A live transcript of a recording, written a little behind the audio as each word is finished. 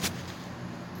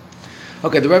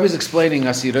Okay, the Rebbe is explaining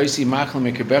Asiroisi Machle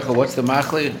Mikebecha. What's the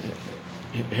Machle?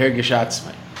 Hergish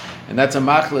Atzmai. And that's a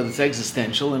Machle that's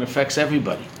existential and affects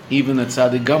everybody, even the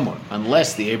Tzaddik Gamor,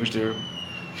 unless the Eibishter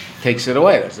takes it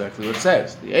away. That's exactly what it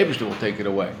says. The Eibishter will take it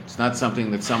away. It's not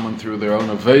something that someone through their own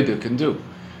Aveda can do.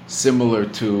 Similar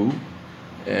to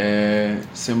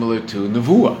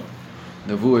Nevuah.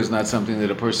 Nevuah is not something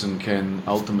that a person can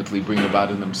ultimately bring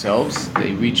about in themselves.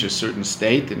 They reach a certain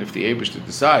state, and if the Eibishter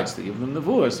decides to give them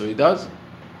Nevuah, so he does.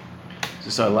 Is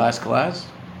this our last class?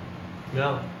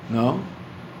 No. No?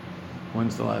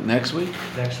 When's the last? Next week?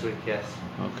 Next week, yes.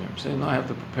 Okay, I'm saying no, I have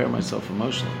to prepare myself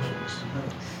emotionally for this.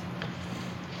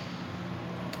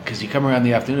 Because you come around in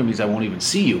the afternoon, it means I won't even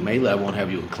see you. Maybe I won't have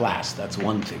you in class. That's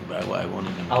one thing, but I won't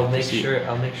even. I'll make sure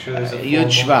there's a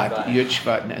Yud formal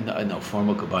Shvat. No,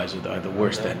 formal goodbyes are the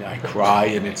worst. And I cry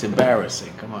and it's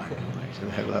embarrassing. Come on,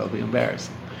 that'll be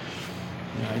embarrassing.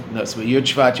 Right? No, so Yud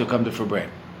Shvat, you'll come to for break.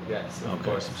 Yes, of Okay,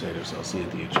 course. so I'll see you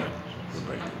at the Yud Shvat for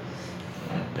break.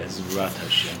 Bezrat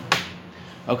Hashem.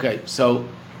 Okay, so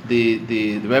the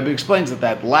Rebbe explains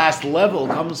that last level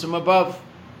comes from above.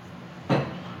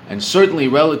 And certainly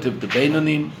relative to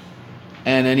Beinonim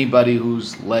and anybody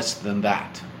who's less than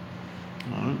that.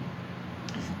 Right.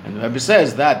 And the Rebbe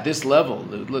says that this level,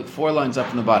 look, 4 lines up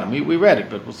in the bottom, we read it,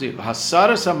 but we'll see it.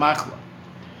 Hasaras HaMachla,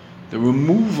 the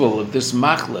removal of this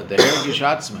machla, the Hergish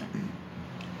Atzmai.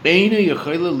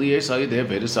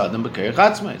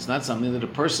 It's not something that a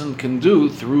person can do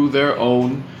through their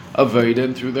own Aveda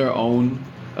and through their own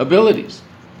abilities.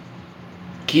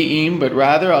 Ki'im, but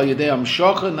rather al yedei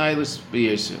amshocha nailis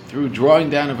b'yesir, through drawing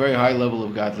down a very high level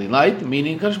of godly light,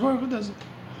 meaning Kadosh Baruch Hu does it.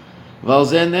 Val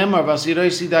zen nemar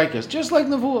v'asiroisi daikas, just like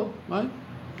Nevuah, right?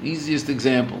 Easiest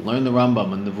example, learn the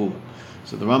Rambam in Nevuah.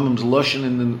 So the Rambam's lashon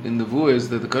in Nevuah is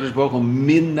that the Kadosh Baruch Hu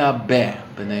minabeh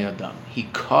b'nei adam, he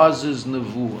causes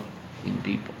Nevuah in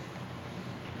people.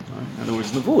 Right? In other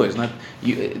words, Nevuah is not.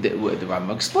 The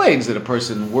Rambam explains that a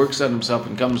person works on himself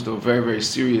and comes to a very, very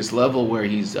serious level where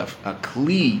he's a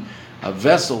kli, a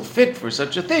vessel fit for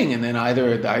such a thing, and then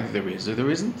either there is or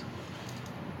there isn't.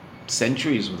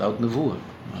 Centuries without Nevuah,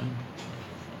 right?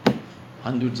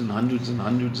 Hundreds and hundreds and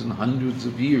hundreds and hundreds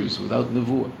of years without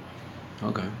Nevuah.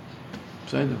 Okay.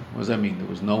 So what does that mean? There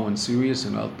was no one serious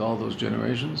in all those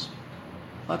generations?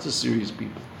 Lots of serious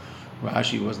people.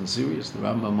 Rashi wasn't serious, the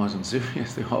Rambam wasn't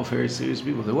serious, they're all very serious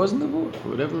people. There wasn't Nevuah, for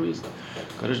whatever reason.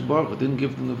 Kadosh Baruch Hu didn't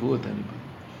give the Nevuah to anybody.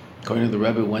 According to the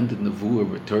Rebbe, when did Nevuah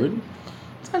return?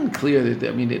 It's unclear,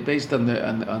 based on the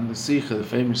Sicha, the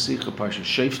famous Sicha, Parsha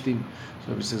Sheftim, so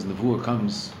the Rebbe says Nevuah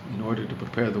comes in order to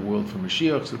prepare the world for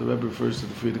Mashiach, so the Rebbe refers to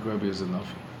the Frierdiker Rebbe as a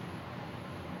Navi.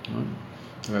 Right?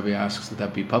 The Rebbe asks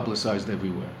that be publicized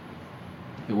everywhere.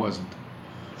 It wasn't.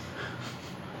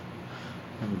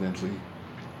 Evidently,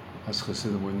 us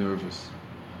Chassidim were nervous,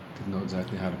 didn't know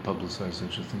exactly how to publicize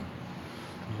such a thing.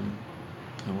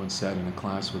 I once sat in a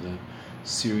class with a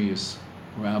serious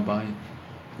rabbi,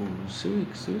 who was a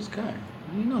serious guy.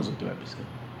 He knows what the Rebbe said.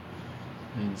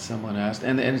 And someone asked,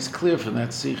 and it's clear from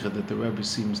that Sikha that the Rebbe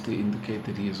seems to indicate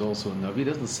that he is also a Navi. He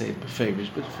doesn't say it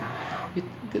befavorish, but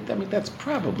that's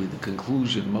probably the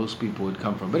conclusion most people would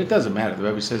come from. But it doesn't matter. The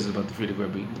Rebbe says it about the Frierdiker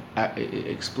Rebbe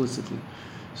explicitly.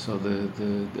 So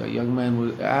the young man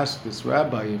would ask this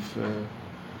rabbi if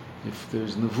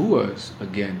there's nevuahs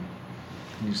again,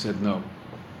 and he said no.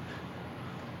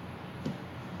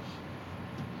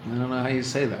 I don't know how you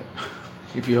say that.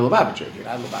 If you're a Lubavitcher, if you're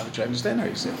not a Lubavitcher, I understand how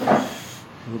you say that.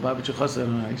 Lubavitcher Chassid, I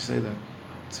don't know how you say that.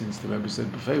 Since the Rebbe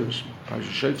said befeirish, Parsha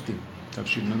Sheftim,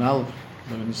 Tavshin Nun Aleph,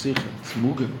 it's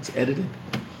muga, it's edited.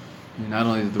 And not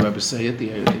only did the Rebbe say it,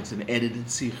 it's an edited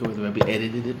sikha where the Rebbe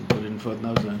edited it and put it in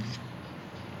footnotes.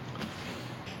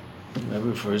 The Rebbe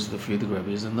refers to the Frierdiker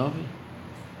Rebbe as a Navi.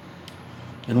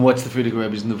 And what's the Frierdiker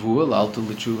Rebbe's nevuah? L'alta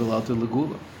l'tshuva, l'alta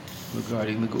l'gula,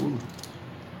 regarding the Geula.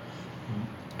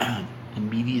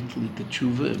 Immediately to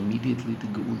tshuva, immediately to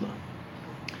Geula.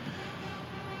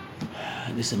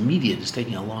 This immediate is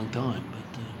taking a long time,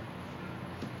 but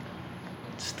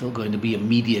it's still going to be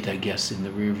immediate, I guess, in the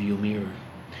rearview mirror.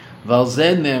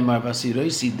 Valzen nemar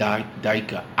vasiroisi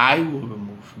daika, I will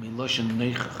remove miloshen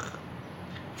neichach.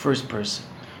 First person.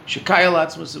 Shekaya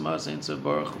latzmus emas ein tzav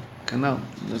baruch hu. Kanal.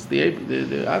 That's the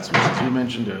atzmus as we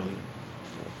mentioned earlier.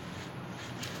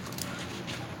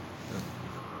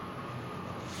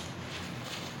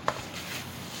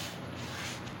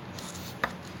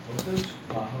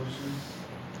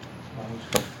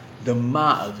 The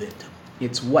ma of it,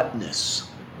 its whatness,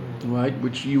 right?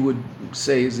 Which you would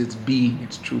say is its being,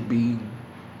 its true being,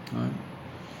 right?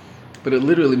 But it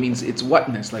literally means its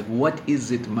whatness, like what is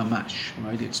it mamash,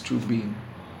 right? Its true being.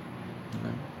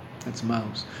 Right? That's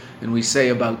maus. And we say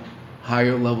about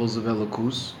higher levels of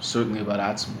Elokus, certainly about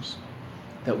Atzmus.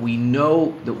 That we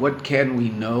know, that what can we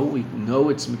know? We know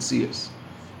it's Metzias.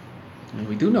 And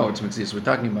we do know it's Metzias, we're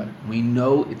talking about it. We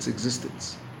know its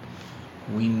existence.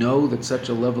 We know that such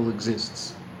a level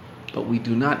exists. But we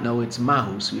do not know its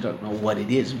Mahus, we don't know what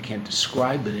it is, we can't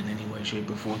describe it in any way, shape,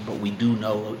 or form, but we do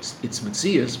know it's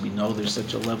Metzias, we know there's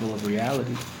such a level of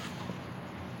reality.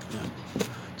 Yeah.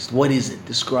 Just what is it?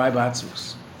 Describe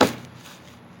Atzmus.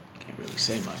 Can't really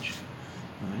say much.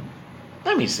 Right?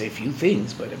 I mean, say a few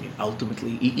things, but I mean,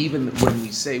 ultimately, even when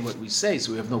we say what we say,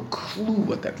 so we have no clue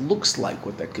what that looks like,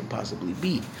 what that could possibly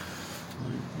be.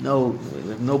 Right? No, we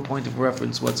have no point of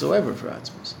reference whatsoever for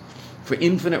Atzmus. For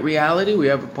infinite reality, we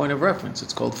have a point of reference.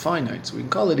 It's called finite, so we can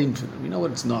call it infinite. We know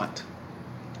what it's not.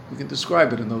 We can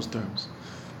describe it in those terms.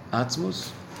 Atzmus,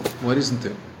 what isn't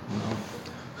it? Well,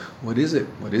 what is it?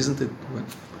 What isn't it?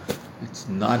 It's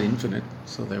not infinite,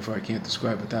 so therefore I can't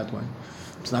describe it that way.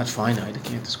 It's not finite, I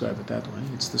can't describe it that way.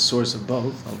 It's the source of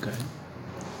both, okay.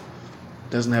 It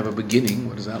doesn't have a beginning,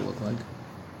 what does that look like?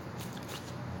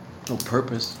 No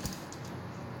purpose.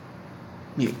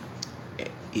 Yeah,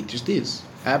 it just is.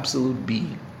 Absolute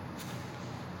being.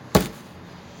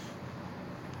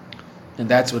 And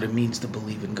that's what it means to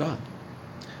believe in God.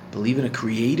 Believe in a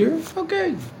creator?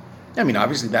 Okay. I mean,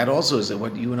 obviously that also is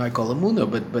what you and I call emunah,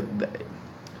 but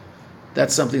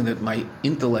that's something that my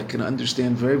intellect can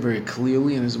understand very, very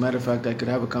clearly. And as a matter of fact, I could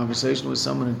have a conversation with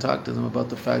someone and talk to them about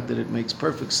the fact that it makes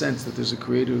perfect sense that there's a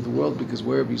creator of the world, because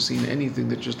where have you seen anything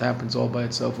that just happens all by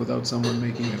itself without someone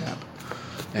making it happen?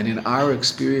 And in our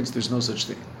experience, there's no such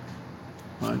thing.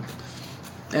 Right?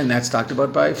 And that's talked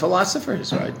about by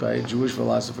philosophers, right? By Jewish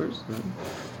philosophers.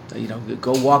 Right? You know,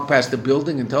 go walk past the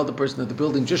building and tell the person that the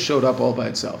building just showed up all by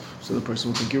itself. So the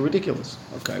person will think you're ridiculous.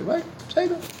 Okay, right? Say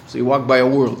that. So you walk by a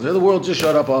world. The world just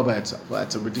showed up all by itself. Well,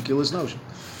 that's a ridiculous notion.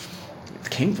 It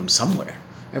came from somewhere.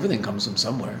 Everything comes from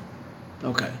somewhere.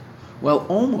 Okay. Well,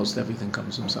 almost everything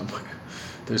comes from somewhere.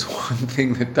 There's one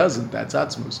thing that doesn't. That's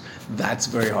Atzmus. That's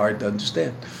very hard to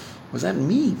understand. What does that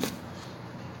mean?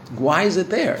 Why is it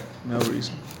there? No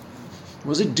reason.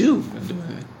 What does it do? It doesn't do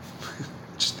anything.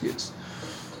 It just is.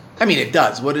 I mean, it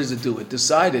does. What does it do? It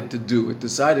decided to do. It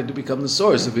decided to become the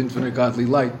source of infinite godly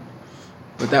light.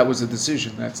 But that was a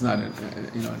decision. That's not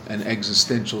an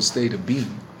existential state of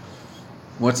being.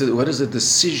 What does a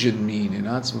decision mean in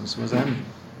Atzmus? What does that mean?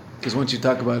 Because once you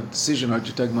talk about decision, aren't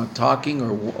you talking about talking or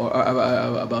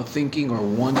about thinking or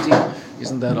wanting?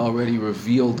 Isn't that already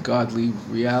revealed godly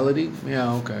reality?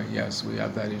 Yeah, okay, yes, we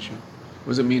have that issue.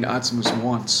 What does it mean Atzmus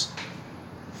wants?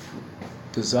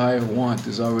 Desire, want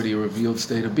is already a revealed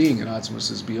state of being, and Atzmus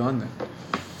is beyond that.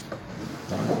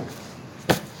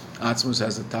 Atzmus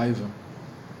has a taiva.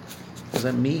 What does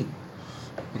that mean?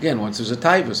 Again, once there's a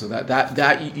taiva, so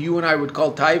that you and I would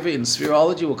call taiva in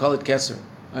spherology, we'll call it keser.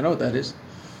 I know what that is.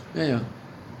 Yeah.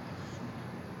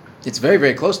 It's very,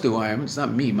 very close to who I am. It's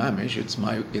not me, mamish. It's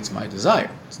my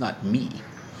desire. It's not me.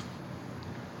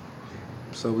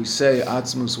 So we say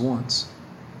Atzmus wants.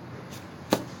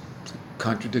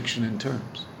 Contradiction in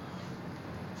terms,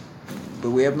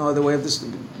 but we have no other way of this.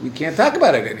 We can't talk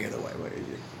about it any other way.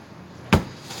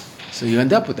 So you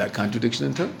end up with that contradiction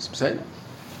in terms. Say that.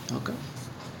 Okay.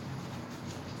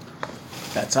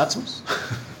 That's Atzmus.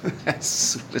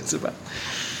 That's what it's about.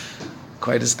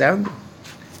 Quite astounding,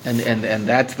 and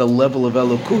that's the level of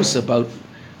Elokus about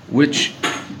which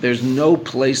there's no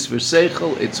place for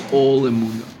seichel. It's all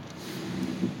emunah.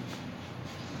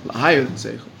 Higher than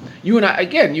seichel. You and I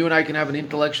can have an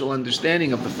intellectual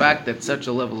understanding of the fact that such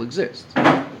a level exists.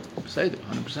 Say that,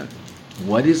 100%.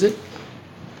 What is it?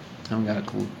 I haven't got a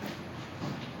clue.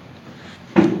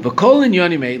 V'kol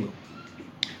inyanim elu.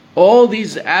 All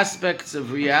these aspects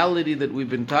of reality that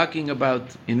we've been talking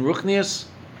about in Ruchnias.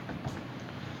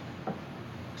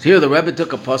 So here the Rebbe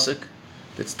took a pasuk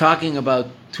that's talking about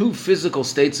two physical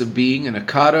states of being, an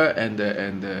akara and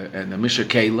a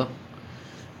mishakela,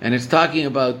 and it's talking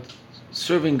about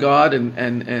serving God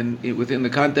and within the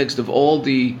context of all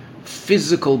the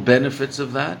physical benefits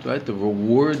of that, right? The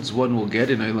rewards one will get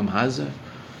in Olam Hazeh.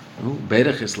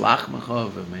 Berech is lachmecha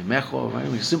v'meimecha, right? I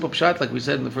mean, simple pshat, like we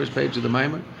said in the first page of the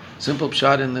Maimer. Simple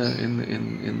pshat in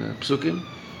the psukim.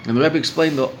 And the Rebbe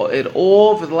explained it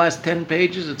all for the last 10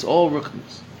 pages. It's all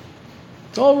ruchnis.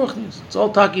 It's all ruchnis. It's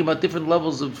all talking about different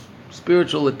levels of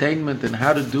spiritual attainment and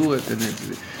how to do it, and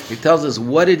it tells us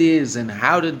what it is and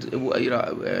how to,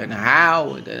 and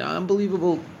how. And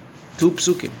unbelievable two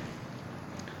psukim.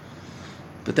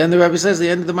 But then the Rebbe says at the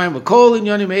end of the Maimer, Kol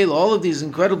inyanim eil, all of these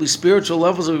incredibly spiritual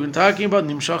levels that we've been talking about,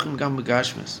 nimshachim gam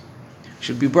b'gashmis,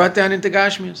 should be brought down into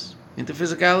gashmis, into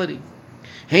physicality.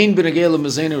 Hein b'negei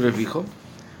l'mazeinu revicho,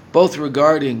 both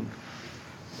regarding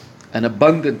an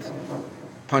abundant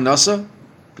parnasa.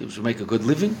 People should make a good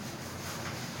living.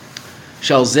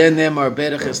 Regarding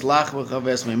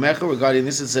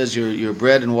this, it says your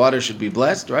bread and water should be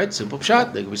blessed, right? Simple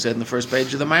pshat, like we said in the first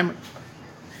page of the Maimer.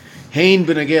 Hein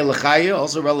b'negei l'chaya,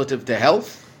 also relative to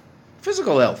health,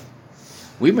 physical health.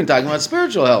 We've been talking about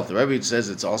spiritual health. The Rebbe says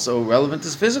it's also relevant to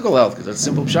physical health because that's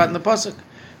simple pshat in the pasuk.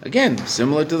 Again,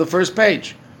 similar to the first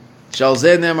page.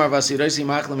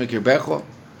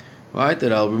 Right,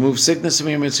 that I'll remove sickness from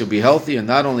you, you'll be healthy, and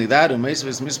not only that,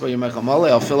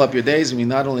 I'll fill up your days. I mean,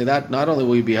 not only that, not only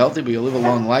will you be healthy, but you'll live a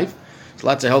long life. So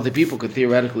lots of healthy people could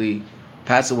theoretically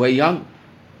pass away young.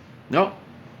 No.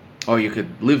 Or you could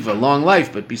live a long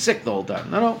life, but be sick the whole time.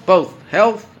 No, both.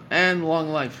 Health and long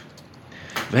life.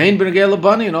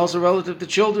 And also relative to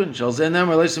children. And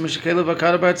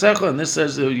this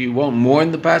says that you won't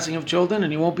mourn the passing of children,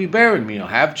 and you won't be barren. You'll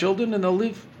have children, and they'll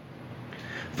live.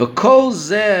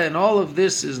 And all of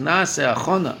this is nase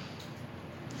achona,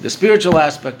 the spiritual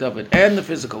aspect of it and the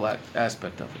physical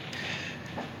aspect of it,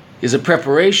 is a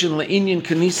preparation le'inyan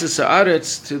kanisa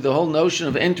sa'aretz, to the whole notion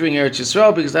of entering Eretz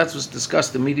Yisrael, because that's what's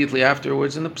discussed immediately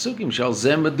afterwards in the Pesukim. Shal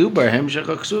zem medubar hemshech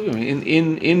haksuvim,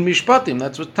 in Mishpatim,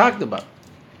 that's what's talked about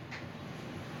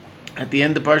at the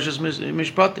end of Parshas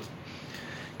Mishpatim.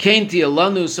 Kain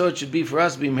ti'alanu, so it should be for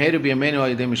us, b'imheru b'yameinu al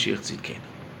yedei Mashiach tzidkenu.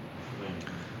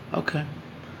 Okay.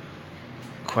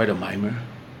 Quite a mimer.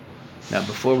 Now,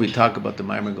 before we talk about the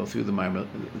mimer, go through the mimer,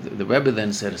 the Rebbe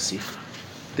then said a sikha.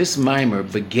 This mimer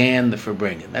began the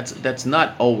Farbrengen. That's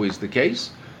not always the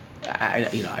case.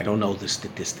 I don't know the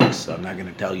statistics, so I'm not going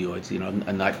to tell you. It's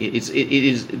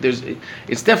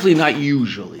definitely not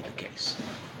usually the case.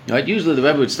 Right? Usually the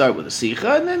Rebbe would start with a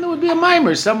sikha, and then there would be a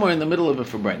mimer somewhere in the middle of a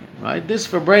Farbrengen. Right? This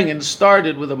Farbrengen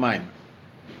started with a mimer.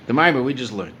 The mimer we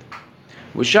just learned.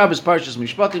 With Shabbos Parshas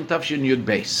Mishpatim Tafshin Yud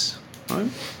Beis. Right?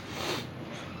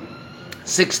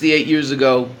 68 years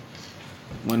ago,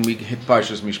 when we hit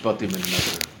Parshas Mishpatim in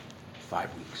another 5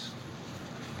 weeks.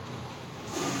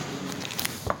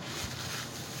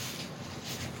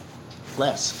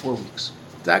 Less, 4 weeks.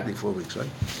 Exactly 4 weeks, right?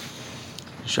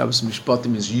 Shabbos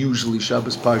Mishpatim is usually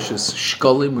Shabbos Parshas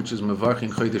Shkolim, which is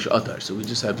Mevarchim Chodesh Adar. So we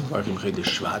just had Mevarchim Chodesh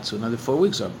Shvat, so another 4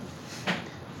 weeks are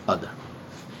Adar.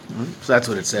 Right? So that's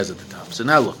what it says at the top. So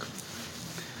now look.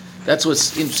 That's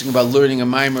what's interesting about learning a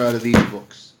mimer out of these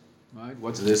books. Right?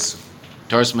 What's this?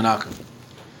 Taras Menachem.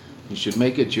 You should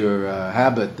make it your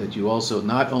habit that you also,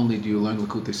 not only do you learn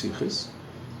Likutei Sichos,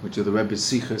 which are the Rebbe's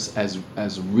Sichos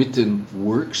as written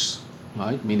works,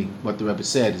 right? Meaning what the Rebbe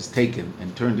said is taken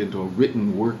and turned into a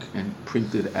written work and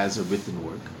printed as a written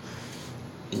work.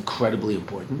 Incredibly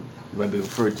important. The Rebbe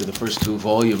referred to the first 2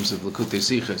 volumes of Likutei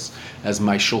Sichos as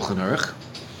my Shulchan Aruch.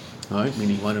 Right?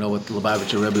 Meaning you want to know what the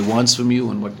Lubavitcher Rebbe wants from you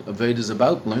and what Aved is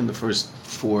about, learn the first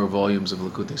 4 volumes of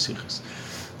Likutei Sichos.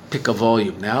 Pick a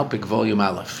volume now, pick volume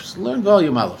Aleph. Just learn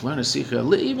volume Aleph, learn a Sikha.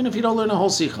 Even if you don't learn a whole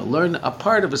Sikha, learn a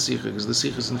part of a Sikha, because the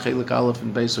Sichas in Chelik Aleph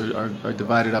and Beis are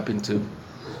divided up into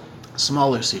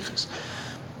smaller Sichas.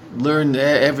 Learn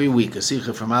every week a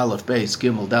Sikha from Aleph, Beis,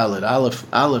 Gimel, Dalet.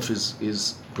 Aleph is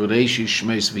Bereishi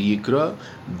Shmeis V'Yikra,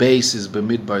 Beis is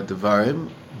B'midbar Devarim,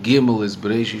 Gimel is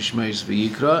Bereishi Shmeis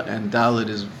V'Yikra, and Dalet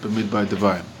is B'midbar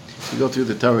Devarim. You go through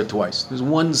the Torah twice. There's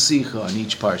one Sikha on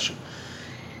each parsha.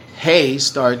 Hey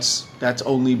starts, that's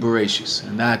only Bereshis,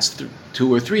 and that's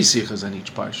 2 or 3 Sichas on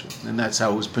each parsha. And that's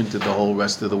how it was printed the whole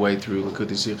rest of the way through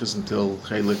Likutei Sichos until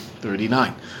Chelik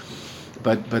 39.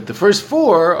 But the first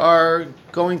 4 are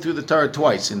going through the Torah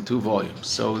twice in 2 volumes.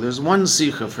 So there's one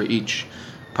Sicha for each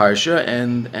parsha,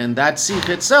 and that Sicha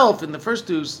itself in the first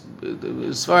 2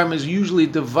 Sfarim is usually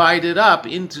divided up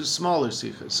into smaller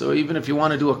Sichas. So even if you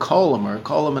want to do a column or a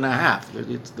column and a half,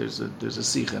 there's a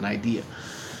Sicha, an idea.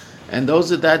 And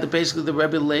those are that basically the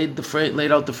Rebbe laid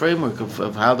out the framework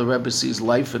of how the Rebbe sees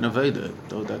life in Aveda.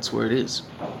 Though that's where it is,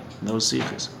 those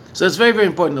Sichas. So it's very, very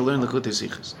important to learn Likutei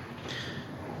Sichos.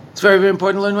 It's very, very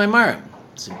important to learn Maimar.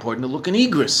 It's important to look in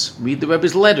Igros, read the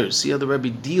Rebbe's letters, see how the Rebbe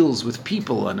deals with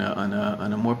people on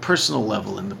a more personal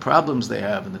level, and the problems they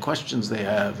have, and the questions they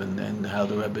have, and how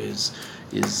the Rebbe is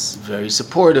very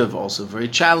supportive, also very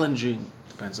challenging.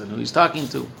 Depends on who he's talking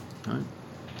to. Right?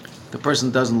 The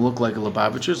person doesn't look like a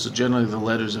Lubavitcher, so generally the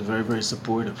letters are very, very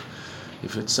supportive.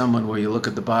 If it's someone where you look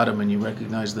at the bottom and you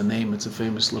recognize the name, it's a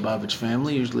famous Lubavitch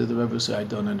family, usually the Rebbe will say, I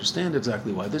don't understand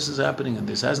exactly why this is happening, and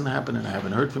this hasn't happened, and I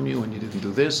haven't heard from you, and you didn't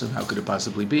do this, and how could it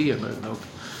possibly be? And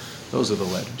those are the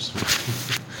letters.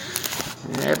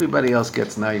 Everybody else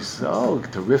gets nice. Oh,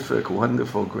 terrific,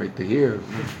 wonderful, great to hear.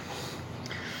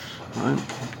 Right?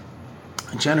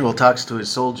 A general talks to his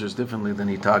soldiers differently than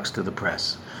he talks to the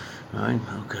press. Right?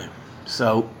 Okay.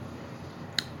 So,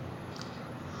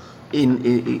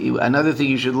 Another thing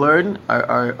you should learn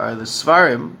are the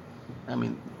Svarim. I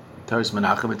mean, Taras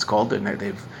Menachem, it's called, and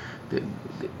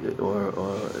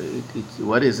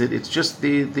what is it? It's just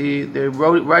the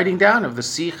writing down of the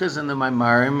sichas and the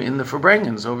maimarim in the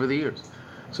Farbrengens over the years.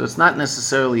 So it's not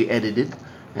necessarily edited,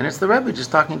 and it's the Rebbe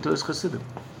just talking to his Chassidim.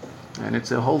 And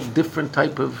it's a whole different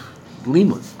type of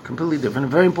limud, completely different,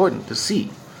 and very important to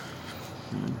see.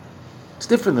 It's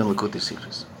different than Likutei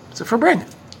Sichos. It's a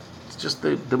Farbrengen. It's just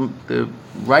the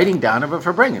writing down of a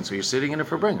Farbrengen. So you're sitting in a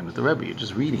Farbrengen with the Rebbe, you're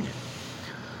just reading it.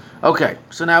 Okay,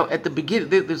 so now at the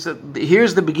beginning,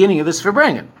 here's the beginning of this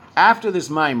Farbrengen. After this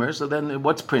mimer, so then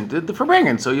what's printed? The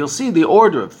Farbrengen. So you'll see the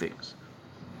order of things.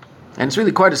 And it's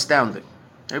really quite astounding.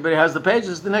 Everybody has the page,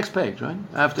 this is the next page, right?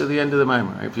 After the end of the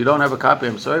mimer. If you don't have a copy,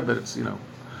 I'm sorry, but it's,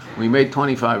 we made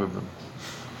 25 of them.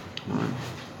 Right.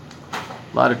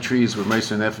 A lot of trees were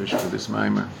Meiser Nefesh for this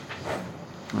mimer.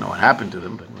 I don't know what happened to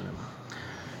them, but whatever.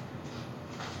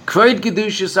 Kvoid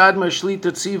Gedushas Admar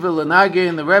Shlita Tziva Lanage,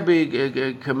 and the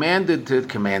Rebbe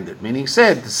commanded, meaning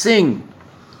said, to sing,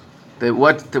 to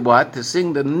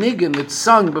sing the niggin that's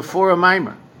sung before a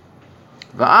mimer.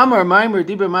 Va'amar Maimer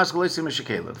Diber Maskalesim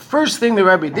mishakela. The first thing the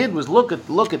Rebbe did was look at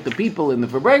the people in the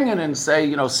Farbrengen and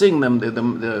say, sing them the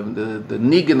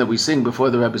niggin that we sing before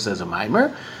the Rebbe says a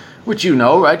Maimer, which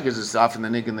right, because it's often the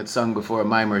niggin that's sung before a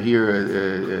Maimer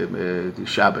here,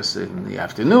 Shabbos in the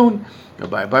afternoon, or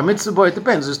by Bar Mitzvah boy. It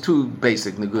depends. There's two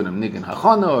basic nigunim, niggin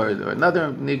hachana or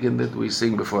another niggin that we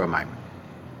sing before a Maimer.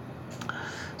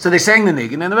 So they sang the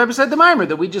niggin, and the Rebbe said the Maimer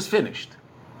that we just finished.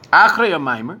 Achrei a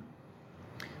Maimer.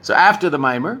 So after the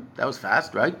mimer, that was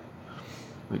fast, right?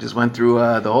 We just went through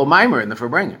the whole mimer in the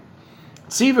Farbrengen.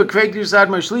 Tziva kvek yusad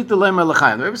mer shlita lemer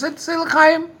l'chaim. The Rebbe said to say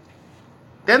l'chaim.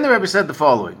 Then the Rebbe said the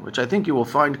following, which I think you will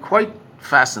find quite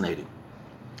fascinating.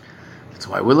 That's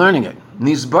why we're learning it.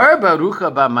 Nizbar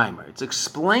barucha ba mimer. It's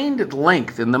explained at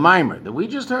length in the mimer that we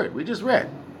just heard, we just read.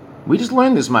 We just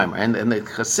learned this mimer, and the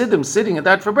Chassidim sitting at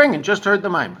that Farbrengen just heard the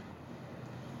mimer.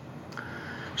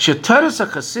 Shetaris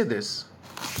HaChassidis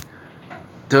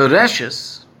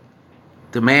Tereshes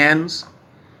demands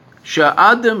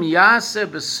Sha'adam Yaseh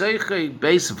B'Seichei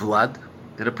Beis Vlad,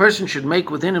 that a person should make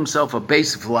within himself a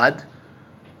Beis Vlad,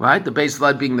 right? The Beis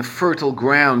Vlad being the fertile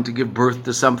ground to give birth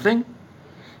to something.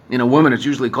 In a woman, it's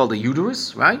usually called a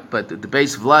uterus, right? But the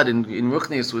Beis Vlad in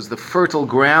Ruchnius was the fertile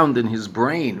ground in his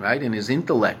brain, right? In his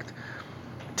intellect,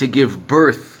 to give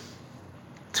birth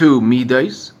to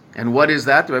Midas. And what is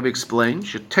that? The Rebbe explained.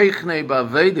 Sheteichne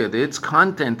ba'aveda, its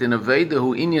content in Aveda,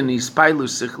 who inyan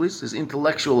ispailus sichlis, is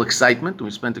intellectual excitement.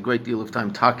 We spent a great deal of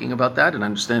time talking about that and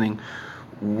understanding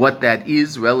what that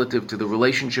is relative to the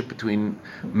relationship between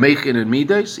Meichin and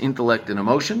Midas, intellect and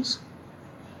emotions,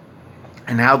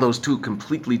 and how those two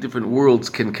completely different worlds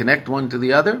can connect one to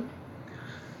the other.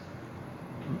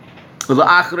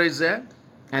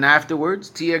 And afterwards,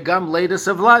 Tia Gam Leidas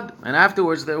Avlad, and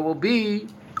afterwards there will be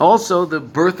also the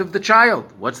birth of the child.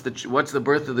 What's the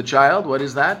birth of the child? What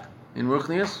is that in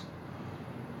Ruchnius?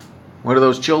 What are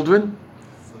those children?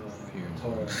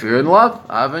 Fear and love,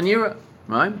 Av and Yira,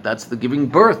 right? That's the giving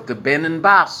birth to Ben and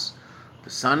Bas, the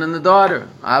son and the daughter.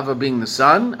 Ava being the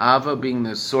son, Ava being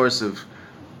the source of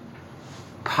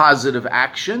positive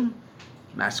action,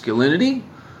 masculinity,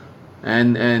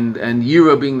 and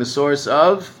Yira being the source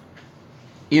of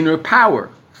inner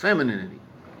power, femininity.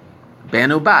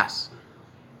 Ben Ubas.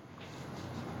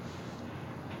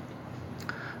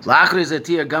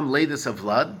 Gam Leidas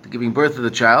Avlad, giving birth to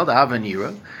the child, Av and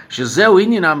Yira. Shezeu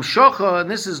Inyan Amshocha, and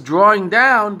this is drawing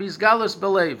down Bizgalus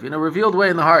Belev, in a revealed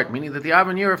way in the heart, meaning that the Av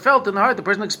and Yira felt in the heart, the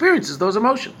person experiences those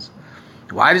emotions.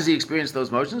 Why does he experience those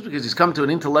emotions? Because he's come to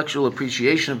an intellectual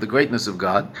appreciation of the greatness of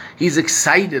God. He's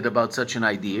excited about such an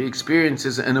idea. He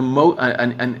experiences an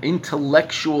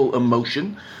intellectual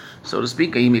emotion, so to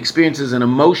speak. He experiences an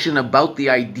emotion about the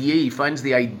idea. He finds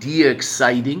the idea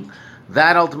exciting.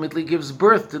 That ultimately gives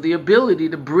birth to the ability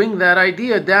to bring that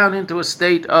idea down into a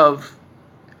state of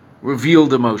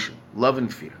revealed emotion, love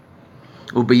and fear.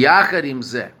 Ubiyachad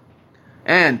imzeh,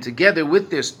 and together with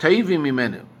this, teivim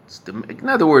imenu, it's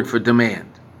another word for demand.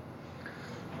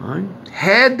 Right?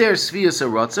 Had their svias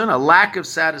arotzon, a lack of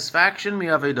satisfaction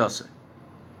miavedose.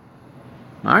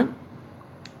 Right?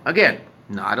 Again,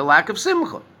 not a lack of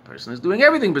simcha. The person is doing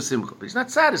everything but simcha, but he's not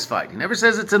satisfied. He never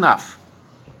says it's enough.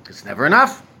 It's never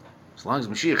enough. As long as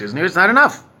Mashiach isn't here, it's not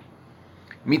enough.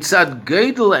 Mitzad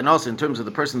Geidel, and also in terms of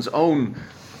the person's own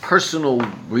personal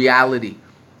reality.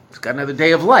 He's got another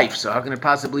day of life, so how can it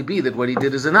possibly be that what he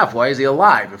did is enough? Why is he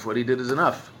alive if what he did is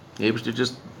enough? The Eibishter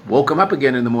just woke him up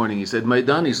again in the morning. He said,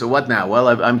 Maydani, so what now? Well,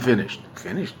 I'm finished.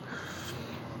 Finished?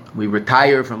 We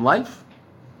retire from life?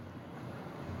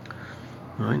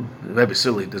 Right? The Rebbe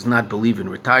Silly does not believe in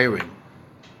retiring.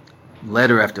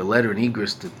 Letter after letter in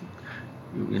Igris to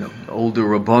older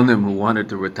Rabbonim who wanted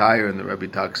to retire, and the Rebbe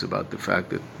talks about the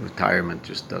fact that retirement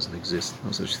just doesn't exist,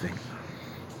 no such thing.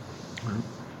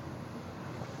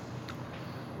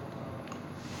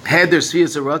 Had their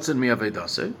Sfiyas Aratzin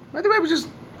mi'avedase, right? The Rebbe was just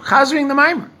chazering the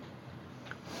Maimer.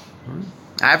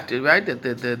 After, right, that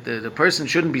the person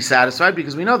shouldn't be satisfied,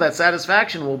 because we know that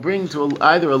satisfaction will bring to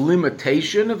either a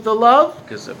limitation of the love,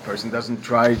 because a person doesn't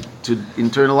try to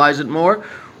internalize it more,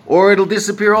 or it'll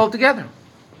disappear altogether.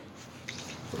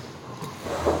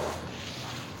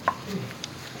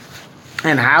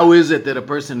 And how is it that a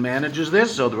person manages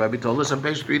this? So the Rebbe told us on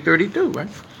page 332, right?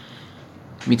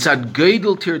 Mitzad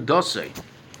geidel tirdose,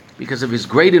 because of his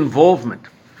great involvement.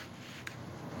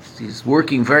 He's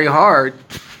working very hard.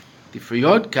 The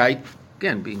Friyodkeit,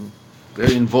 again, being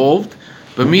very involved,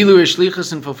 b'milu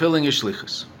ishlichus, and fulfilling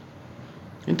ishlichus.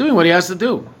 And doing what he has to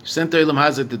do. He sent the Elam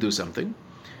Hazard to do something.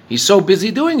 He's so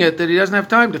busy doing it that he doesn't have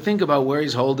time to think about where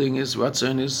he's holding his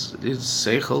ratzon, his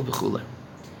seichel, v'chuleh.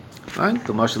 Right?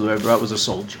 The Mashal Rebbe brought was a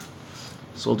soldier.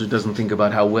 The soldier doesn't think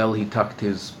about how well he tucked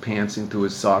his pants into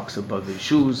his socks above his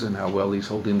shoes, and how well he's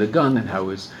holding the gun, and how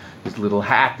his little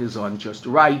hat is on just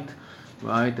right,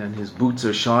 and his boots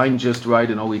are shined just right,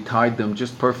 and he tied them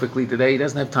just perfectly today. He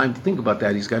doesn't have time to think about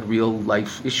that. He's got real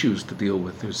life issues to deal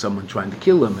with. There's someone trying to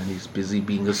kill him, and he's busy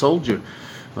being a soldier,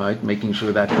 right? Making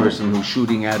sure that person who's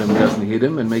shooting at him doesn't hit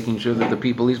him, and making sure that the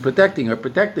people he's protecting are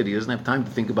protected. He doesn't have time to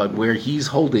think about where he's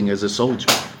holding as a soldier.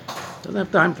 Doesn't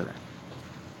have time for that.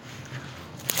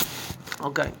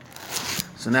 Okay.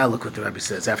 So now look what the Rebbe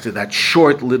says. After that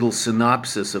short little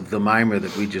synopsis of the Maimer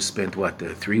that we just spent,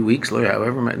 3 weeks?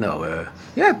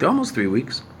 Almost 3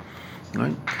 weeks.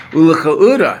 Right?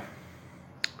 Ulacha'ura.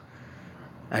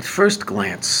 At first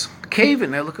glance,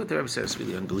 Kaven, now look what the Rebbe says, it's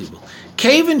really unbelievable.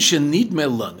 Kaven shenid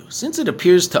melanu, since it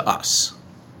appears to us,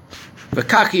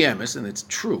 v'kaki emes, and it's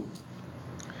true,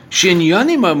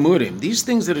 Shinyanim amurim, these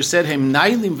things that are said, hem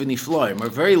nailim v'nifloim, are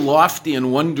very lofty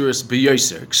and wondrous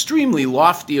b'yoser, extremely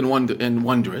lofty and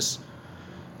wondrous.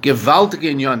 Gevaltik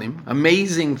inyanim,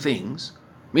 amazing things.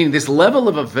 Meaning this level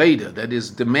of Aveda that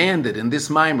is demanded in this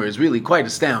mimer is really quite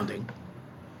astounding.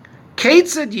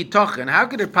 Keitzad yitochen, how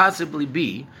could it possibly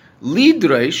be?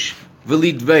 Lidresh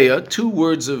v'lidveya, 2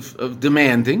 words of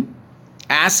demanding,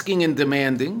 asking and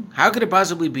demanding. How could it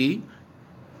possibly be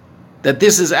that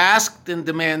this is asked and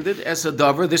demanded as a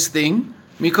davar, this thing,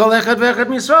 mikol echad ve'echad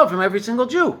misrael, from every single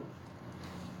Jew?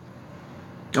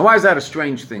 Now, why is that a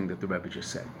strange thing that the Rebbe just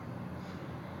said?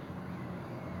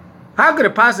 How could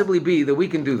it possibly be that we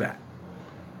can do that?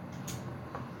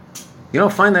 You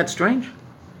don't find that strange?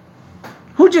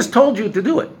 Who just told you to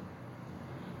do it?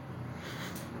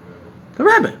 The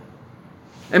Rebbe.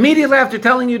 Immediately after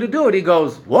telling you to do it, he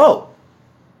goes, whoa,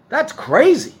 that's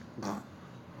crazy.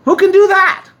 Who can do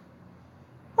that?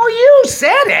 Well, you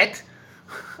said it.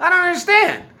 I don't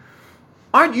understand.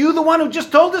 Aren't you the one who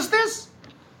just told us this?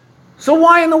 So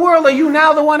why in the world are you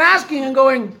now the one asking and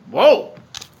going, whoa,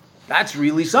 that's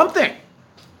really something?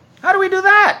 How do we do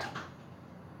that?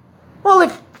 Well,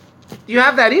 if you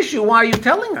have that issue, why are you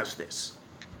telling us this?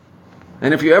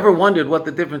 And if you ever wondered what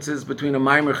the difference is between a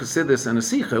Maimer Chassidus and a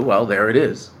Sicha, well, there it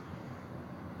is.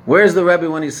 Where's the Rebbe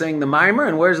when he's saying the Maimer,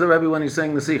 and where's the Rebbe when he's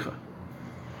saying the Sicha?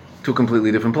 2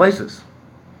 completely different places.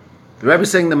 The Rebbe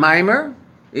saying the Maimer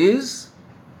is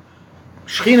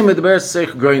Shechina Medaberes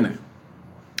Seich Groiner,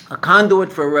 a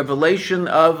conduit for a revelation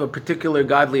of a particular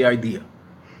godly idea.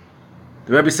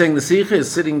 The Rebbe saying the Sicha is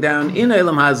sitting down in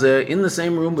Elam Hazeh, in the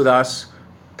same room with us,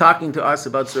 talking to us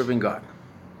about serving God.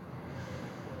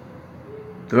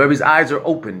 The Rebbe's eyes are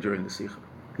open during the Sicha.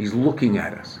 He's looking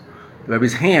at us. The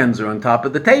Rebbe's hands are on top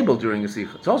of the table during the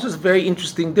Sicha. It's also very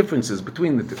interesting differences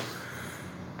between the two.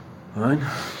 All right?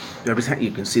 The Rebbe's hand, you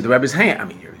can see the Rebbe's hand. I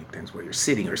mean, it depends where you're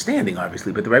sitting or standing,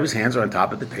 obviously, but the Rebbe's hands are on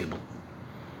top of the table.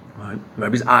 Right? The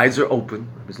Rebbe's eyes are open.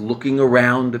 The Rebbe's looking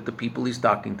around at the people he's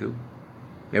talking to.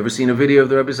 You ever seen a video of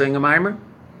the Rebbe saying a Maimer?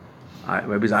 The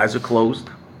Rebbe's eyes are closed.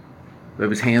 The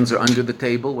Rebbe's hands are under the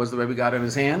table. What's the Rebbe got in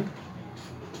his hand?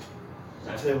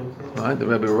 Right? The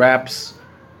Rebbe wraps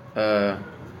a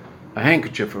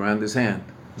handkerchief around his hand.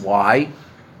 Why?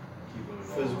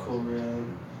 Physical reality.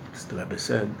 As the Rebbe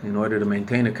said, in order to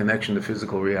maintain a connection to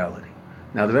physical reality.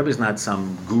 Now, the Rebbe is not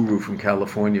some guru from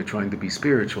California trying to be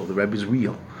spiritual. The Rebbe is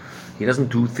real. He doesn't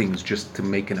do things just to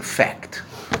make an effect,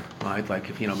 right? Like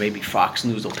if, maybe Fox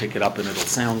News will pick it up and it'll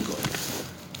sound good.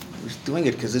 He's doing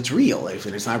it because it's real. If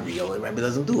it's not real, the Rebbe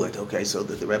doesn't do it. Okay, so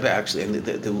the Rebbe actually,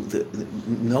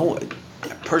 and no,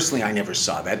 personally, I never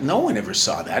saw that. No one ever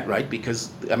saw that, right?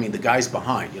 Because, the guys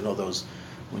behind, those,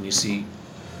 when you see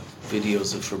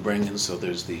videos of Farbrengen. So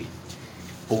there's the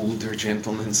older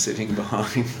gentleman sitting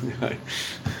behind.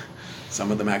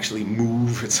 Some of them actually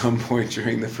move at some point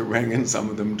during the Farbrengen, some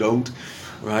of them don't.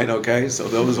 Right, okay, so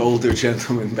those older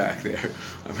gentlemen back there.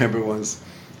 I remember once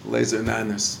Lezer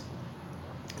Nanas.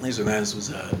 Lezer Nanas was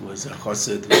a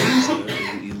chassid.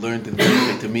 He learned in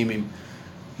Temchet Tamimim.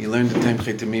 He learned in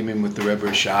Temchet Tamimim with the Rebbe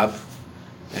Rashab,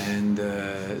 and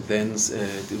then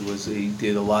he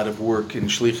did a lot of work in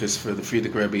Shlichus for the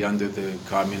Frierdiker Rebbe under the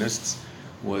communists.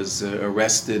 Was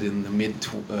arrested in the mid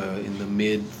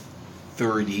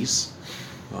 30s,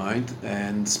 right,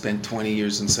 and spent 20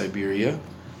 years in Siberia.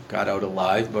 Got out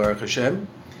alive, Baruch Hashem,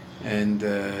 and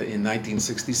in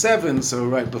 1967, so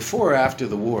right before or after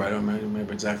the war, I don't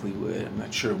remember exactly, I'm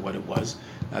not sure what it was,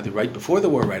 either right before the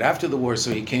war, right after the war,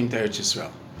 so he came to Eretz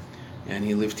Yisrael, and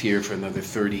he lived here for another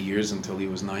 30 years until he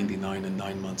was 99 and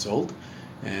 9 months old,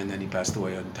 and then he passed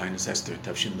away on Tainus Esther,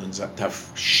 Tafshin Nun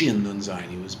Zayin.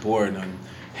 He was born on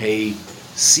Hey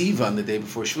Sivan, the day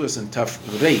before Shavuos, and Taf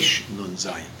Reish Nun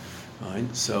Zayin,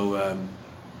 right, so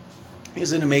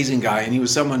he's an amazing guy, and he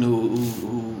was someone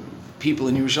who people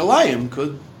in Yerushalayim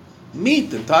could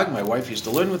meet and talk. My wife used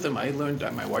to learn with him. My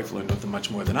wife learned with him much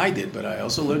more than I did, but I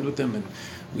also learned with him, and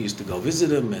we used to go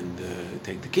visit him and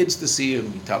take the kids to see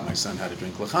him. He taught my son how to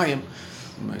drink l'chaim.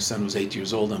 My son was 8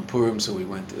 years old on Purim, so we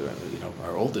went to,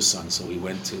 our oldest son, so we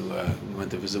went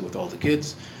to visit with all the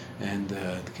kids, and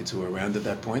the kids who were around at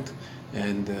that point,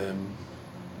 and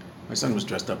my son was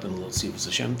dressed up in a little Sivas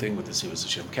Hashem thing with a Sivas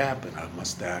Hashem cap and a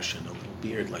mustache and a little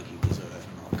beard, like he was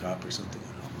a cop or something,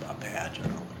 a badge, I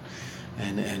don't know.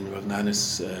 And Rav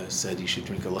Nanas said he should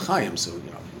drink a l'chaim, so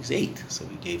he's 8, so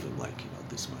he gave him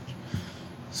this much.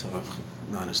 So Rav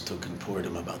Nanas took and poured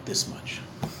him about this much.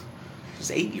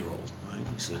 He's 8-year-old, right?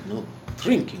 He said, "No,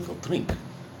 drink, Ingo,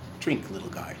 drink, little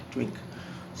guy, drink."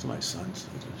 So my son said,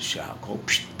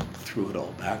 threw it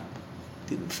all back,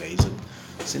 didn't faze him.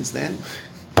 Since then,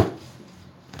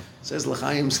 says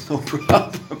l'chaim's no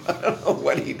problem. I don't know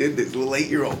what he did. This little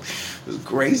 8-year-old, it was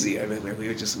crazy. I mean,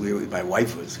 my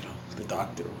wife was, the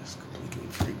doctor was completely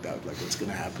freaked out, like what's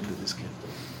going to happen to this kid.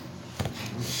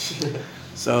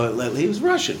 So he was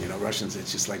Russian. Russians,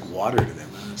 it's just like water to them.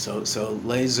 So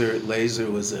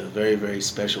Lezer was a very, very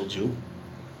special Jew.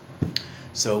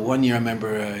 So one year I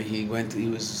remember he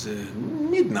was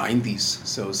mid-90s.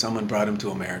 So someone brought him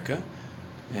to America.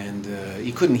 And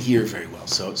he couldn't hear very well,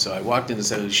 so I walked into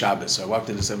Shabbos. So I walked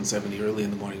into 770 early in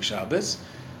the morning Shabbos,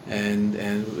 and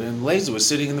Lezer was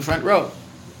sitting in the front row.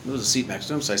 There was a seat next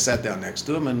to him, so I sat down next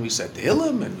to him, and we sat to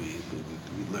Tehillim, and we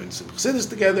learned some chassidus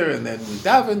together, and then we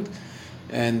davened,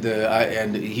 and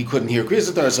he couldn't hear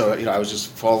Kriyas Torah, so I was just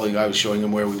following. I was showing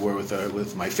him where we were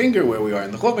with my finger, where we are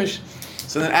in the Chumash.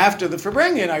 So then after the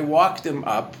Farbrengen, I walked him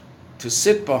up to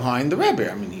sit behind the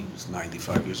Rebbe. I mean, he was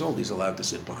 95 years old. He's allowed to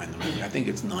sit behind the Rebbe. I think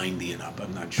it's 90 and up.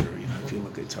 I'm not sure. If you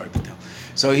look, it's hard to tell.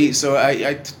 So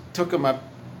I took him up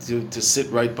to sit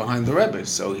right behind the Rebbe.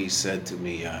 So he said to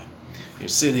me, "Here,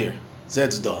 sit here.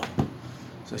 Zed's dog."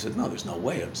 So I said, "No, there's no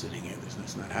way I'm sitting here.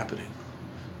 That's not happening."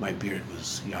 My beard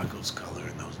was Yaakov's color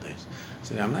in those days. I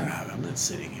said, I'm not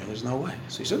sitting here. There's no way."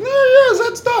 So he said, "No, yeah,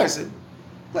 Zed's dog." I said,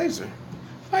 "Lezer,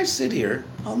 if I sit here,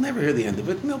 I'll never hear the end of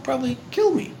it, and they'll probably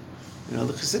kill me.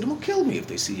 The Chassidim will kill me if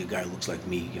they see a guy who looks like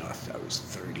me, if I was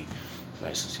 30. If I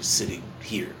was just sitting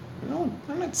here.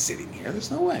 I'm not sitting here.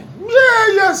 There's no way."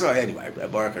 Yeah. So anyway,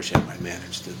 Baruch Hashem, I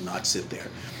managed to not sit there.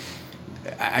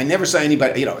 I never saw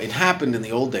anybody, it happened in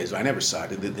the old days, but I never saw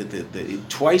it.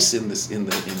 Twice in the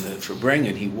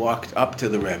Farbrengen, he walked up to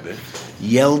the Rebbe,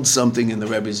 yelled something in the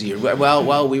Rebbe's ear,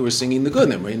 while we were singing the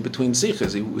Gunim, in between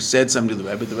Sichas. He said something to the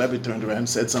Rebbe turned around,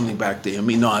 said something back to him,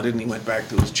 he nodded, and he went back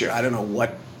to his chair. I don't know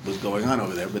what was going on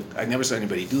over there, but I never saw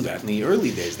anybody do that. In the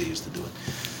early days, they used to do it.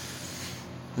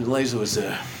 When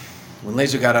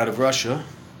Lezer got out of Russia,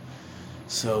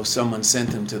 so someone sent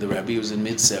him to the Rebbe. He was in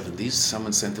mid-70s.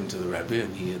 Someone sent him to the Rebbe,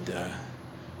 and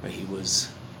he was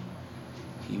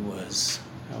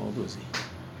how old was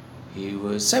he? He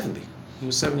was 70. He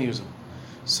was 70 years old.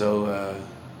 So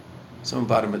someone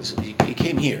bought him. He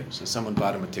came here, so someone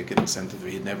bought him a ticket and sent it.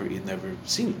 He had never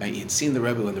seen. He had seen the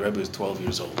Rebbe when the Rebbe was 12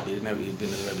 years old. He'd been to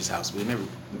the Rebbe's house, but he'd never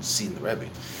seen the Rebbe.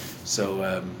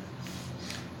 So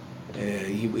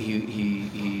he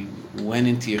went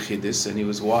into Yechidus, and he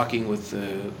was walking with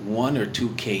 1 or 2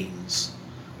 canes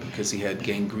because he had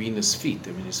gangrenous feet.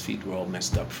 I mean, his feet were all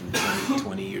messed up from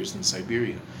 20 years in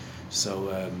Siberia.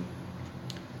 So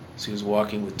he was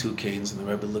walking with 2 canes, and the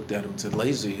Rebbe looked at him and said,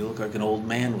 "Lezer, you look like an old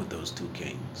man with those 2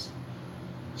 canes."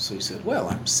 So he said, "Well,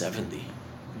 I'm 70.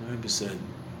 And the Rebbe said,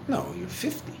 "No, you're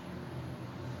 50.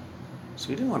 So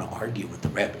he didn't want to argue with the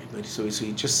Rebbe. But so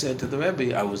he just said to the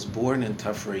Rebbe, I was born in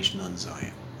Tafresh Nun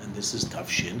Zion. And this is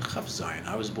Tafshin Chav Zion.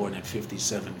 I was born in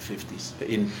 56,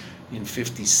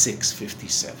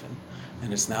 57.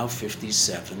 And it's now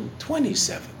 57,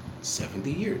 27.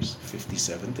 70 years,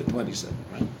 57 to 27,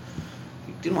 right?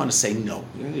 He didn't want to say no.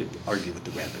 He didn't argue with the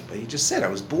Rebbe. But he just said, I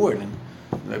was born. And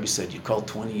the Rebbe said, you call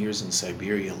 20 years in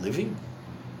Siberia living?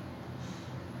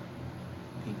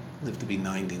 He lived to be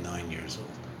 99 years old.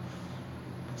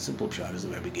 Simple shot is the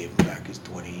Rebbe gave him back his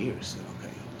 20 years. Said,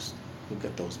 okay, we'll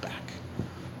get those back.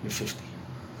 You're 50.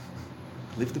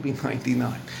 Lived to be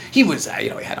 99. He was, he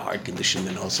had a heart condition,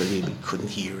 and also he couldn't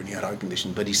hear, and he had a heart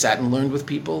condition. But he sat and learned with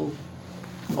people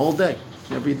all day,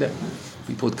 every day.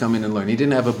 People would come in and learn. He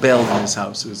didn't have a bell in his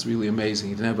house. It was really amazing.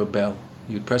 He didn't have a bell.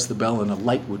 You'd press the bell and a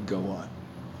light would go on.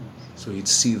 So he'd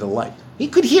see the light. He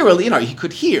could hear, he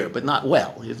could hear, but not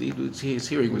well. His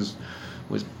hearing was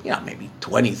maybe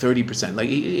 20, 30%. Like,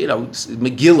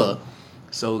 Megillah.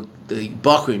 So the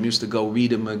Bachrim used to go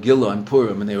read a Megillah on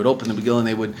Purim, and they would open the Megillah and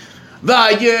they would,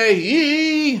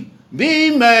 Vayehi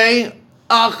bimei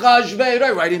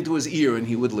Achashverosh, right into his ear, and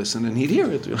he would listen and he'd hear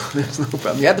it. There's no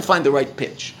problem. You had to find the right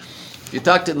pitch. If you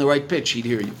talked in the right pitch, he'd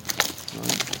hear you.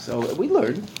 So we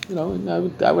learned,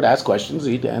 and I would ask questions,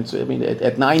 he'd answer. I mean,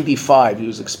 at 95, he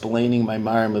was explaining my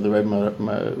Marim of the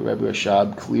Rebbe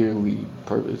Rashab clearly,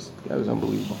 purpose. That was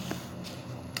unbelievable.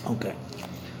 Okay.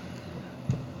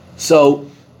 So,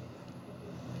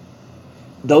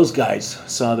 those guys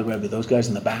saw the Rebbe, those guys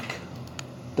in the back,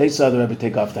 they saw the Rebbe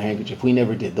take off the handkerchief. We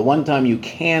never did. The one time you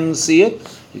can see it,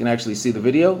 you can actually see the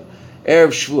video, Erev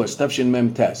Shavuos, Tafshin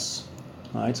Mem Tes.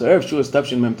 All right, so Erev Shavuos,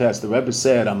 Tafshin Mem Tes, the Rebbe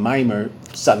said a mimer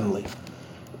suddenly.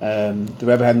 The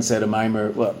Rebbe hadn't said a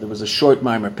mimer, well, there was a short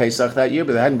mimer Pesach that year,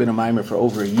 but there hadn't been a mimer for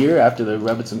over a year. After the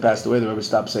Rebbetzin passed away, the Rebbe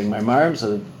stopped saying mimarim,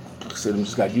 so the Chassidim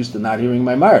just got used to not hearing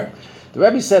mimarim. The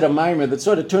Rebbe said a mimer that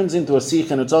sort of turns into a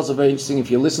sikh, and it's also very interesting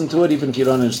if you listen to it, even if you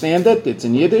don't understand it. It's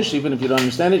in Yiddish, even if you don't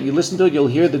understand it. You listen to it, you'll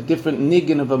hear the different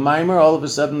niggin of a mimer. All of a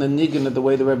sudden, the niggin of the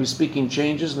way the Rebbe is speaking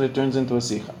changes, and it turns into a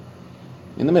sikh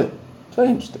in the middle. It's very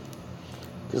interesting,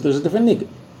 because there's a different niggin.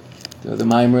 The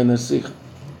mimer and the sikh.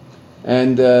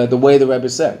 And the way the Rebbe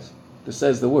says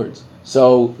the words.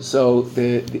 So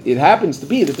it happens to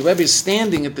be that the Rebbe is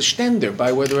standing at the stender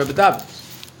by where the Rebbe davens.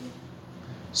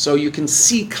 So you can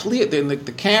see clear, then the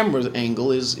camera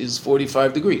angle is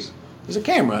 45 degrees. There's a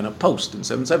camera on a post in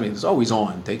 770. It's always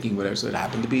on, taking whatever. So it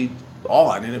happened to be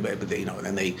on, and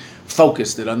then they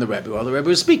focused it on the Rebbe while the Rebbe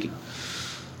was speaking.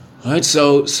 All right,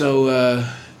 so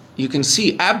you can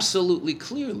see absolutely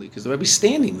clearly because the Rebbe's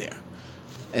standing there,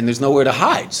 and there's nowhere to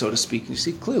hide, so to speak. You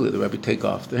see clearly the Rebbe take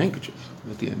off the handkerchief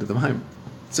at the end of the mimer.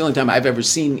 It's the only time I've ever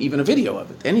seen even a video of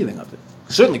it, anything of it.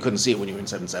 Certainly couldn't see it when you were in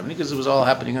 770 because it was all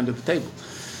happening under the table.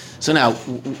 So now,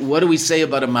 what do we say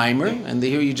about a mimer? And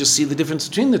here you just see the difference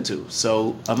between the two.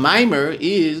 So a mimer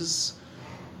is,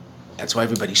 that's why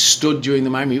everybody stood during the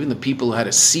mimer. Even the people who had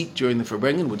a seat during the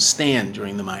Farbrengen would stand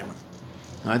during the mimer.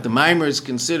 Right? The mimer is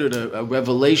considered a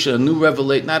revelation, a new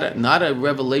revelation, not a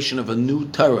revelation of a new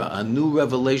Torah, a new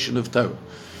revelation of Torah.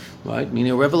 Right?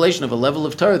 Meaning a revelation of a level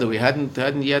of Torah that we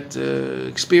hadn't yet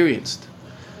experienced.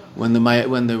 When the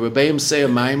Rebbeim say a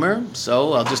mimer,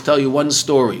 so I'll just tell you one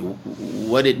story.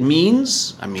 What it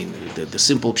means, I mean, the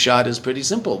simple pshat is pretty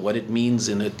simple. What it means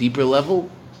in a deeper level,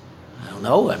 I don't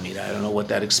know. I mean, I don't know what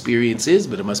that experience is,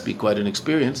 but it must be quite an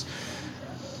experience.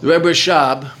 The Rebbe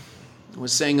Rashab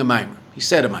was saying a mimer. He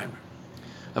said a mimer.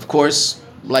 Of course,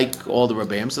 like all the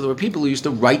Rebbeim, so there were people who used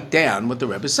to write down what the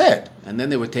Rebbe said, and then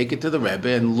they would take it to the Rebbe,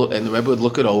 and the Rebbe would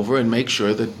look it over and make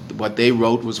sure that what they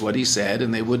wrote was what he said,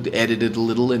 and they would edit it a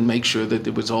little and make sure that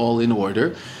it was all in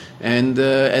order, and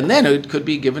then it could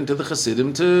be given to the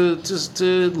Chassidim to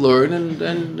learn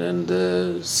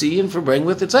and see and forbring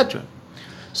with, etc.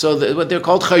 So what they're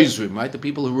called chayzrim, right? The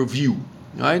people who review,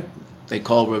 right? They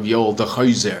call Rav Yoel the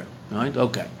chayzer, right?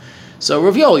 Okay. So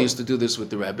Rav Yoel used to do this with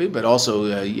the Rebbe, but also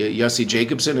Yossi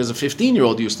Jacobson, as a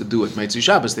 15-year-old, used to do it. Motzei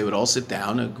Shabbos, they would all sit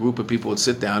down. A group of people would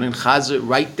sit down and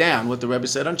write down what the Rebbe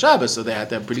said on Shabbos. So they had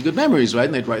to have pretty good memories, right?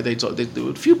 And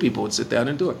a few people would sit down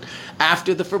and do it.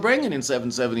 After the Farbrengen in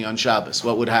 770 on Shabbos,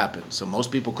 what would happen? So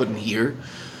most people couldn't hear.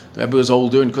 The Rebbe was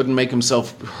older and couldn't make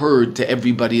himself heard to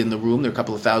everybody in the room. There were a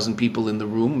couple of thousand people in the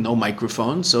room, no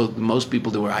microphone. So most people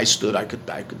that were, I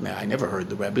never heard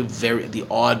the Rebbe. The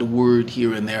odd word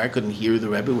here and there. I couldn't hear the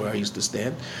Rebbe where I used to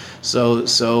stand. So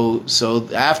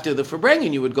after the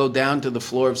Farbrengen, you would go down to the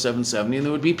floor of 770, and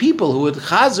there would be people who would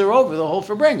chazer over the whole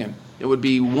Farbrengen. There would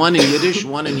be one in Yiddish,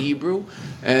 one in Hebrew,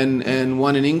 and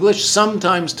one in English.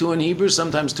 Sometimes two in Hebrew,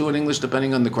 sometimes two in English,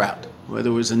 depending on the crowd. Whether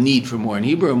there was a need for more in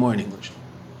Hebrew or more in English.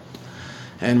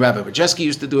 And Rabbi Bajeski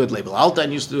used to do it, Leibel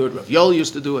Altan used to do it, Rav Yol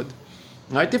used to do it.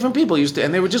 Right? Different people used to,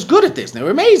 and they were just good at this, and they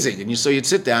were amazing. And so you'd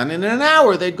sit down, and in an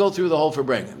hour, they'd go through the whole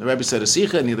Farbrengen. The Rebbe said a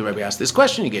sicha, and the Rebbe asked this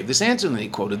question, he gave this answer, and then he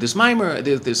quoted this Maimer,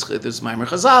 this Maimer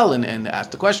Chazal, and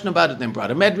asked a question about it, and then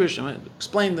brought a Medrash, and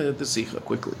explained the sicha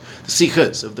quickly, the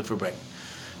sichas of the Farbrengen.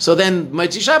 So then,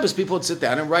 Motzei Shabbos, people would sit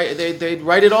down and they'd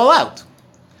write it all out.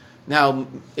 Now,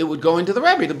 it would go into the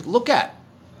Rebbe to look at.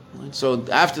 Right? So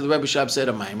after the Rebbe Shab said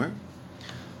a Maimer,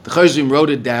 the Chazim wrote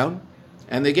it down,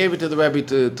 and they gave it to the Rebbe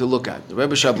to look at. The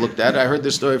Rebbe Shab looked at it. I heard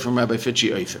this story from Rabbi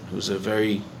Fitchi Eifen, who's a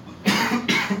very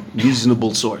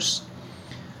reasonable source.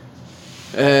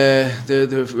 The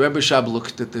Rebbe Shab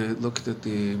looked at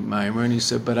the Maimer, and he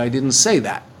said, "But I didn't say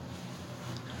that."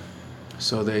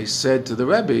 So they said to the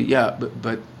Rebbe, "Yeah,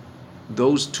 but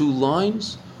those two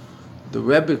lines, the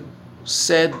Rebbe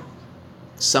said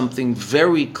something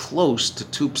very close to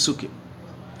two psukim.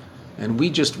 And we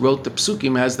just wrote the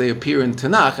psukim as they appear in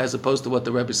Tanakh, as opposed to what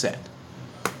the Rebbe said.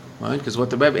 Right? Because what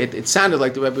the Rebbe, it sounded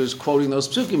like the Rebbe was quoting those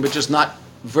psukim, but just not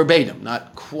verbatim,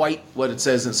 not quite what it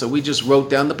says. And so we just wrote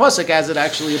down the pasuk as it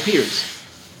actually appears.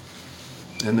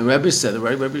 And the Rebbe said, the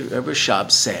Rebbe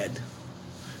Shab said,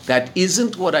 that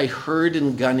isn't what I heard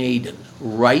in Gan Eden.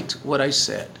 Write what I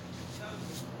said.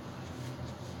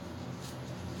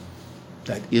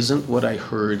 That isn't what I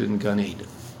heard in Gan Eden.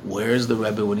 Where's the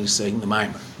Rebbe when he's saying the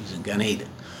Maimer? He's in Gan Eden.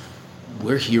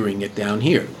 We're hearing it down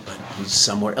here, but he's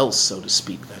somewhere else, so to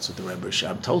speak. That's what the Rebbe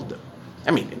Shab told them.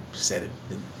 I mean, he said it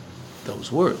in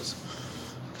those words.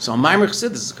 So Maimer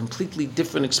said this is a completely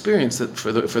different experience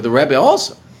for the Rebbe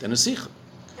also than a Sicha.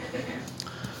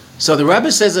 So the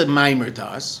Rebbe says a Maimer to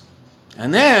us,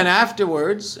 and then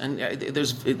afterwards, and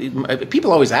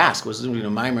people always ask, was there a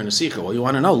Maimer and a Sicha? Well, you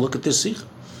want to know, look at this Sicha.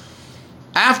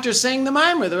 After saying the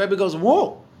Maimer, the Rebbe goes,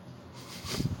 whoa,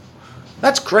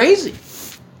 that's crazy.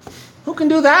 Who can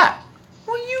do that?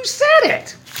 Well, you said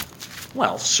it.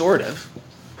 Well, sort of.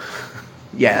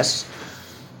 Yes.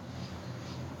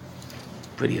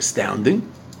 Pretty astounding.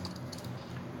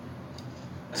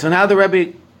 So now the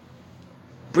Rebbe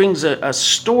brings a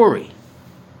story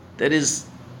that is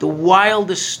the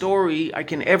wildest story I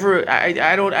can ever.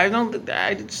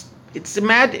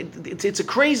 It's a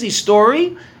crazy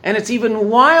story, and it's even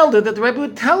wilder that the Rebbe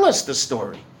would tell us the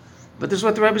story. But this is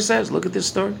what the Rebbe says. Look at this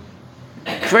story.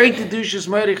 The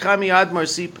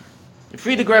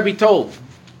Frierdiker Rebbe told.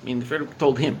 I mean, the Frierdiker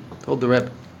told the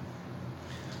Rebbe.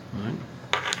 All right.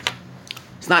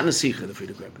 It's not in the Sikha, the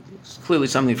Frierdiker Rebbe. It's clearly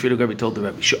something the Frierdiker Rebbe told the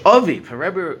Rebbe. She'aviv, a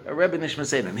Rebbe Nishma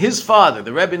Seidim. His father,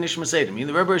 the Rebbe Nishma Seidim,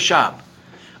 the Rebbe Shab,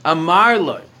 Amar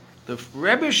Loi, the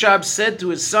Rebbe Shab said to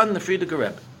his son, the Frierdiker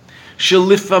Rebbe,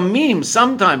 Shelifamim,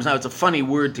 sometimes, now it's a funny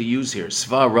word to use here,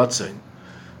 Sva Ratzin.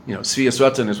 Svias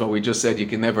Ratzin is what we just said you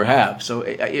can never have. So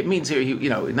it means here,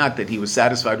 not that he was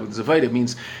satisfied with his avodah, it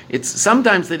means it's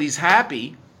sometimes that he's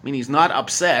happy, he's not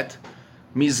upset,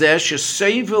 that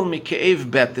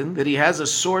he has a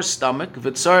sore stomach, and he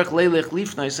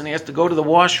has to go to the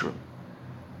washroom.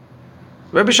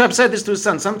 Rebbe Shab said this to his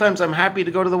son, sometimes I'm happy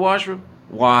to go to the washroom.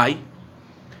 Why?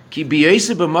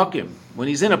 When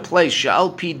he's in a place,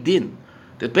 sha'al pi din,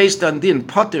 that based on din,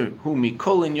 potter hu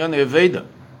mikol in yonei aveda,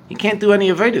 he can't do any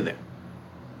aveda there.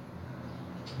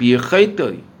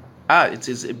 It's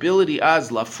his ability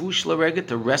as lafush larega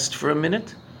to rest for a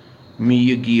minute,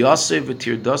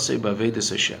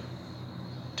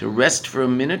 to rest for a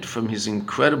minute from his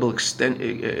incredible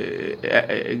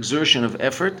exertion of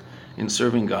effort in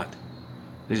serving God.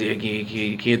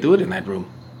 He can't do it in that room.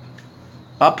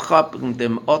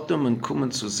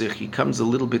 He comes a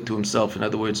little bit to himself. In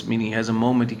other words, meaning he has a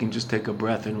moment he can just take a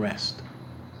breath and rest.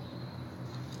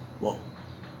 Whoa.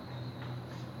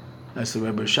 That's the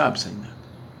Rebbe Shab saying that.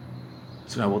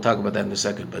 So now we'll talk about that in a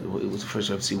second, but first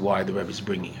we have to see why the Rebbe is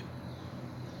bringing it.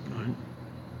 Right?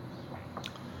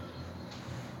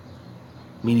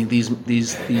 Meaning these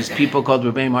people called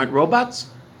Rebbeim aren't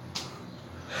robots?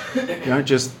 They aren't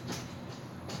just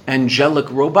angelic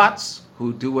robots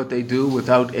who do what they do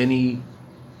without any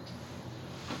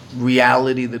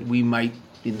reality that we might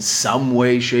in some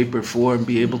way, shape, or form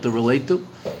be able to relate to?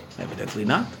 Evidently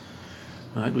not.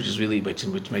 Right? Which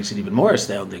makes it even more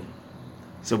astounding.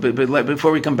 So, but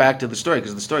before we come back to the story,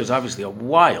 because the story is obviously a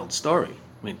wild story.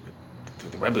 The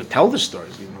Rebbe tell the story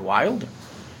is even wilder.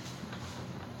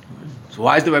 So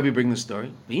why does the Rebbe bring the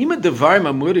story?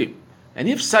 And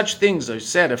if such things are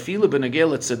said, afilu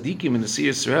b'negel tzaddikim in the Sea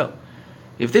Yisrael,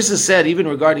 if this is said even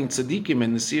regarding tzaddikim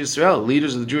in the Sea Yisrael,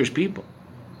 leaders of the Jewish people,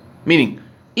 meaning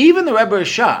even the Rebbe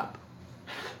Shab,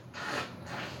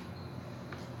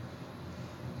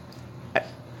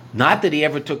 not that he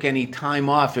ever took any time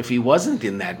off if he wasn't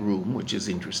in that room, which is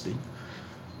interesting,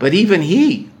 But even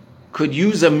he could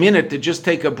use a minute to just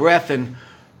take a breath and...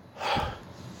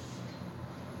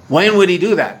 When would he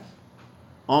do that?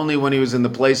 Only when he was in the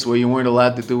place where you weren't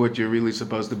allowed to do what you're really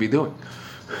supposed to be doing.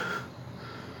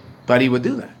 But he would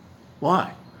do that.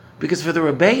 Why? Because for the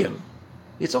Rebbeim,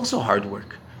 it's also hard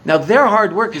work. Now, their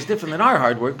hard work is different than our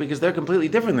hard work because they're completely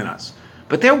different than us.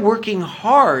 But they're working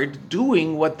hard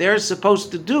doing what they're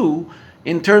supposed to do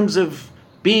in terms of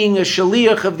being a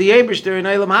shaliach of the Eibishter in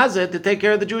Eilam Hazeh to take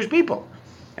care of the Jewish people.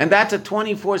 And that's a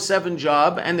 24/7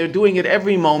 job, and they're doing it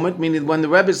every moment, meaning when the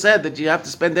Rebbe said that you have to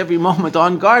spend every moment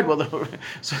on guard, well,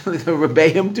 certainly the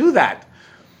Rebbeim do that.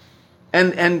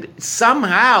 And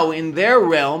somehow in their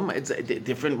realm, it's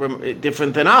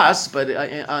different than us, but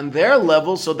on their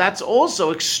level, so that's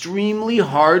also extremely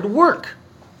hard work.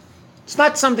 It's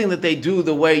not something that they do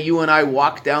the way you and I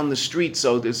walk down the street,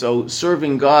 so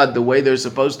serving God the way they're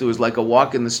supposed to is like a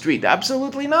walk in the street.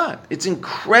 Absolutely not. It's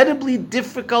incredibly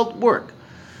difficult work.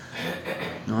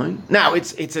 Right? Now,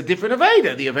 it's a different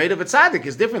Aveda. The Aveda of a tzaddik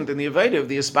is different than the Aveda of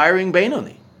the aspiring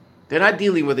Beinoni. They're not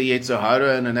dealing with a Yetzer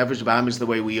Hara and an Nefesh Bahamis the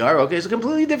way we are. Okay, it's a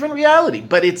completely different reality.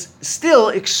 But it's still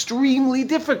extremely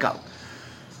difficult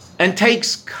and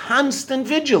takes constant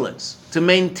vigilance to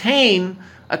maintain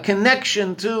a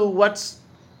connection to what's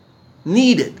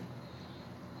needed.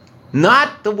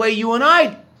 Not the way you and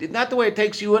I, not the way it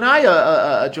takes you and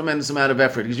I a tremendous amount of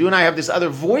effort, because you and I have this other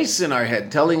voice in our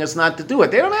head telling us not to do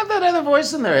it. They don't have that other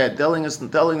voice in their head telling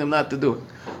them not to do it,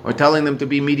 or telling them to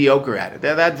be mediocre at it.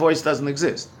 That voice doesn't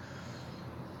exist.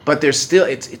 But there's still,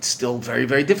 it's still very,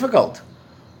 very difficult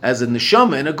as a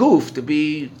neshama and a goof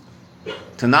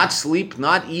to not sleep,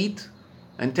 not eat,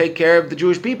 and take care of the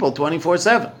Jewish people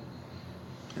 24/7.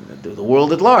 The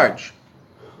world at large.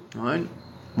 All right?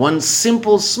 One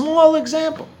simple, small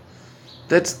example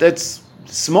that's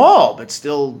small, but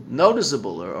still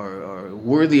noticeable or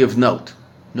worthy of note.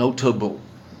 Notable.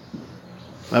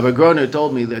 Rabbi Groner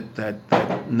told me that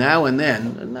now and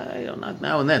then, not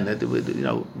now and then, that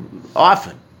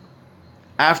often,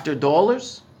 after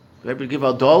dollars, we would give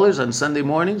out dollars on Sunday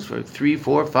mornings for 3,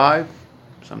 4, 5,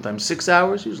 sometimes 6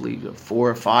 hours, usually 4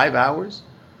 or 5 hours.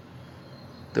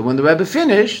 That when the Rebbe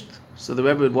finished, so the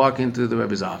Rebbe would walk into the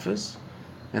Rebbe's office,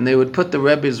 and they would put the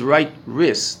Rebbe's right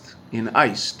wrist in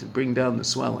ice to bring down the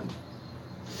swelling.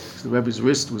 So the Rebbe's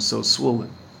wrist was so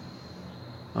swollen.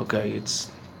 Okay,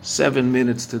 it's 7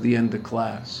 minutes to the end of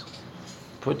class.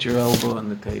 Put your elbow on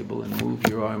the table and move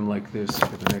your arm like this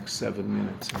for the next 7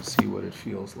 minutes and see what it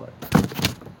feels like.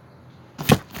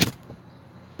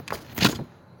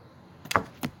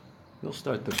 You'll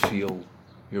start to feel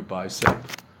your bicep,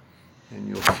 and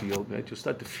you'll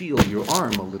start to feel your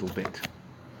arm a little bit.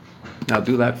 Now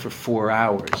do that for 4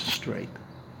 hours straight.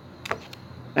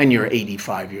 And you're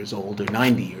 85 years old or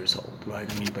 90 years old, right?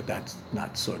 I mean, but that's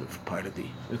not sort of part of the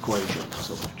equation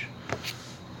so much.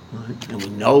 Right? And we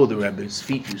know the Rebbe's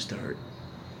feet used to hurt.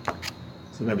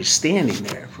 So the Rebbe's standing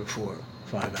there for 4 or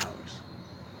 5 hours.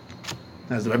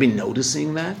 Now, is the Rebbe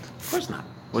noticing that? Of course not.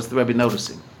 What's the Rebbe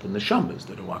noticing? The neshamas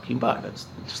that are walking by. That's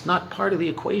just not part of the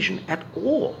equation at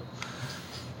all.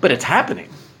 But it's happening.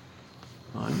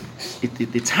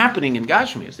 It's happening in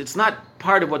Gashmias. It's not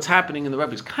part of what's happening in the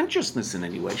Rebbe's consciousness in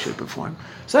any way, shape, or form.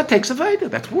 So that takes a Veda.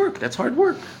 That's work. That's hard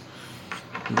work.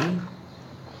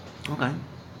 Okay.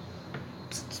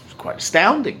 It's quite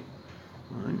astounding.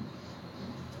 Right?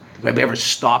 Did the Rebbe ever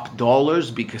stop dollars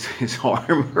because his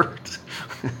arm hurt?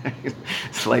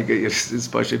 It's like it's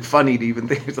funny to even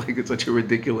think it's such a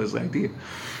ridiculous idea.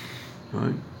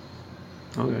 Right?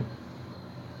 Okay.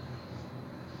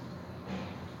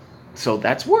 So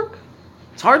that's work.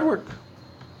 It's hard work.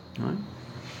 Right?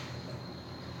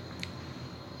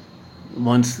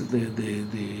 Once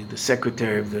the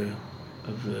secretary of the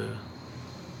I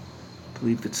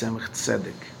believe the Tzemach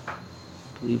Tzedek,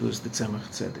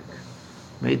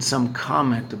 made some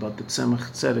comment about the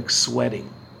Tzemach Tzedek sweating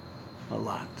a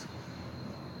lot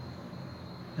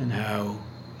and how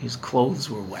his clothes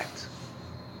were wet.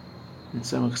 And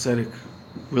Tzemach Tzedek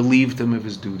relieved him of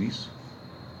his duties.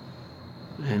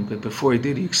 But before he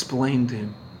did, he explained to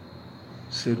him.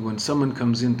 He said, when someone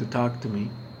comes in to talk to me,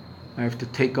 I have to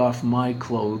take off my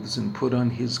clothes and put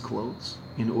on his clothes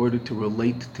in order to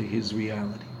relate to his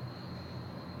reality.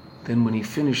 Then when he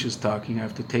finishes talking, I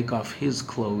have to take off his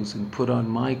clothes and put on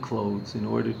my clothes in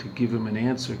order to give him an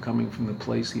answer coming from the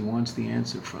place he wants the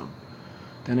answer from.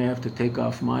 Then I have to take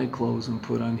off my clothes and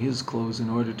put on his clothes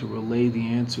in order to relay the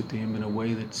answer to him in a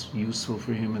way that's useful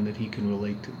for him and that he can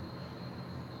relate to.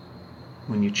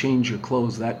 When you change your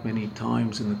clothes that many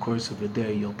times in the course of a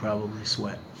day, you'll probably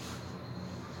sweat.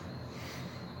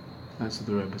 That's what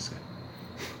the Rebbe said.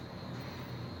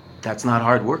 That's not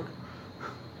hard work.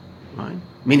 right?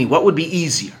 Meaning, what would be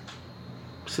easier?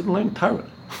 Sit and learn Torah.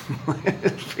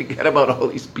 Forget about all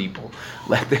these people.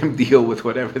 Let them deal with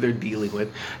whatever they're dealing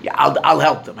with. Yeah, I'll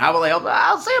help them. How will I help them?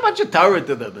 I'll say a bunch of Torah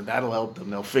to them, and that'll help them.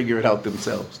 They'll figure it out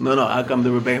themselves. No, how come the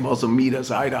Rebbeim also meet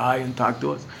us eye to eye and talk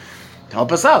to us?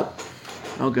 Help us out.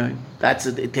 Okay,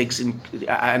 it takes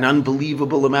an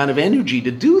unbelievable amount of energy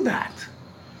to do that.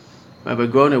 Rabbi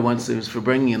Groner once, it was for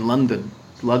bringing in London,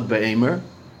 Lag BaOmer.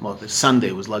 Well, the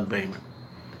Sunday was Lag BaOmer,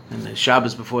 and the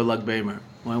Shabbos before Lag BaOmer,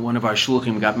 one of our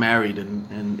shluchim got married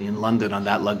in London on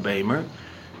that Lag BaOmer,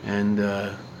 and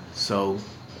so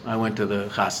I went to the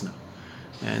chasna,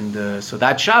 and so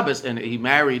that Shabbos, and he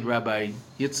married Rabbi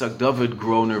Yitzhak David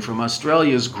Groner from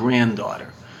Australia's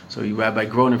granddaughter. So Rabbi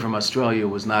Groner from Australia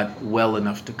was not well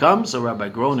enough to come, so Rabbi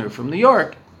Groner from New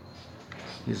York,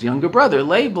 his younger brother,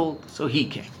 labeled, so he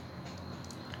came.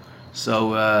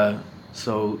 So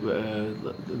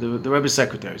the Rebbe's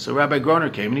secretary. So Rabbi Groner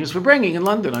came, and he was for bringing in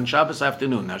London on Shabbos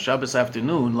afternoon. Now Shabbos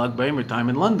afternoon, Lag BaOmer time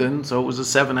in London, so it was a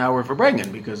 7-hour for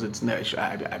bringing, because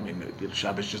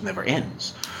Shabbos just never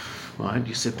ends. Right?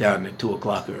 You sit down at 2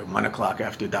 o'clock or 1 o'clock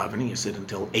after davening. You sit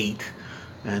until 8.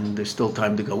 And there's still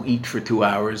time to go eat for 2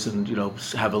 hours and,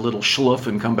 have a little shluff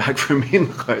and come back from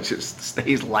mincha. It just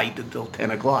stays light until 10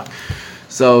 o'clock.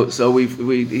 So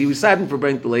he was saddened for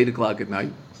bringing till 8 o'clock at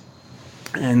night.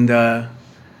 And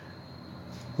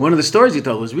one of the stories he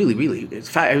told was really,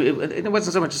 it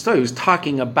wasn't so much a story. He was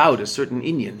talking about a certain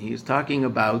Inyan. He was talking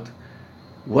about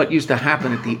what used to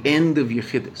happen at the end of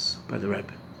Yechidus by the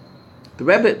Rebbe. The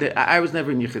Rebbe, I was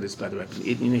never in Yechidus by the Rebbe,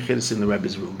 in Yechidus in the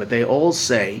Rebbe's room, but they all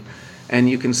say, and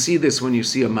you can see this when you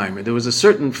see a mimer, there was a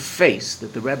certain face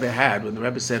that the Rebbe had when the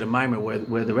Rebbe said a mimer,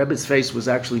 where the Rebbe's face was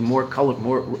actually more color,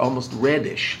 more almost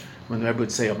reddish when the Rebbe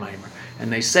would say a mimer.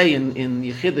 And they say in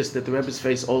Yechidus that the Rebbe's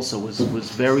face also was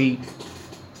very,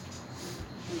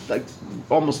 like,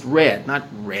 almost red, not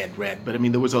red, but I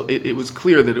mean, there was it was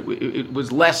clear that it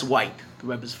was less white, the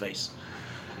Rebbe's face.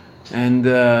 And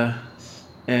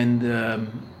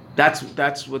that's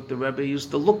what the Rebbe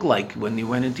used to look like when he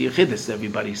went into Yechidus,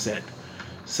 everybody said.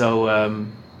 So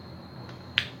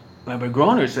Rabbi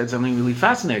Groner said something really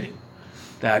fascinating,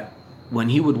 that when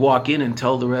he would walk in and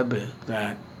tell the Rebbe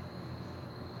that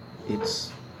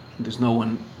there's no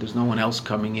one else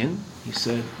coming in, he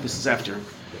said, this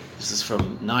is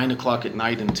from 9 o'clock at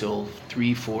night until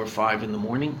 3, 4, 5 in the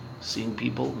morning, seeing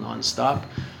people nonstop.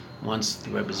 Once the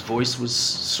Rebbe's voice was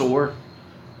sore,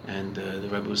 and the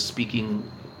Rebbe was speaking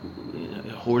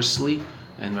hoarsely,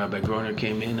 and Rabbi Groner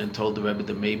came in and told the Rebbe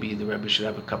that maybe the Rebbe should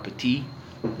have a cup of tea,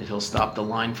 that he'll stop the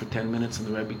line for 10 minutes and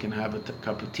the Rebbe can have a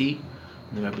cup of tea.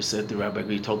 And the Rebbe said,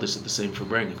 he told us at the same for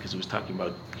bringing, because he was talking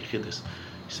about Yechidus.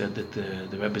 He said that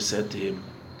the Rebbe said to him,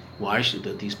 why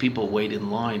should these people wait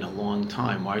in line a long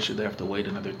time? Why should they have to wait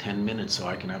another 10 minutes so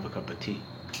I can have a cup of tea?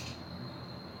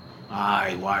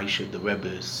 Why should the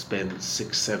Rebbe spend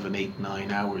 6, 7, 8,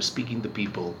 9 hours speaking to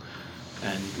people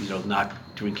and not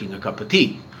drinking a cup of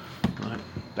tea? Right?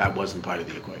 That wasn't part of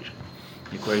the equation.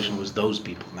 The equation was those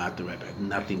people, not the Rebbe. It had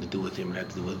nothing to do with him, it had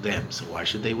to do with them. So why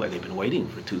should they wait? They've been waiting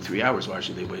for 2, 3 hours. Why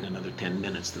should they wait another 10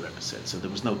 minutes, the Rebbe said. So there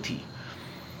was no tea.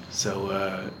 So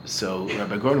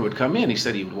Rabbi Groner would come in. He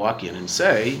said he would walk in and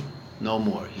say, no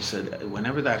more. He said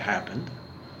whenever that happened,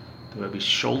 the Rebbe's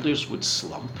shoulders would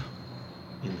slump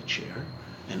in the chair,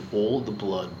 and all the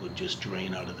blood would just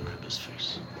drain out of the Rebbe's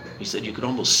face. He said you could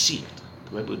almost see it.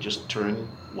 The Rebbe would just turn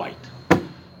white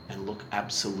and look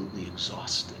absolutely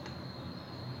exhausted.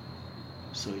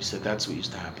 So he said that's what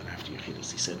used to happen after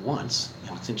Yechidus. He said once,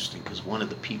 and it's interesting because one of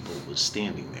the people was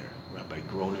standing there, Rabbi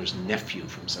Groner's nephew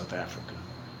from South Africa,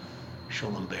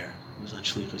 Sholem Ber, who was on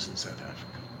Shlichus in South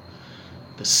Africa.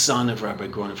 The son of Rabbi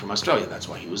Groner from Australia, that's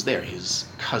why he was there. His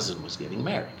cousin was getting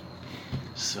married.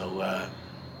 So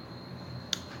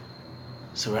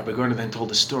Rabbi Groner then told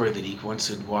the story that he once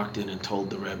had walked in and told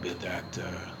the Rebbe that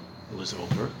it was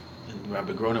over. And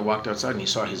Rabbi Groner walked outside and he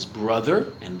saw his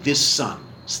brother and this son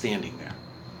standing there,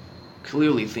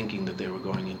 clearly thinking that they were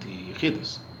going into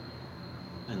Yechidus.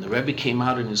 And the Rebbe came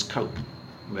out in his coat,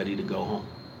 ready to go home.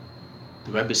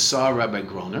 The Rebbe saw Rabbi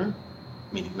Groner,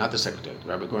 meaning not the secretary,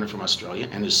 Rabbi Groner from Australia,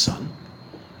 and his son,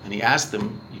 and he asked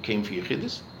them, you came for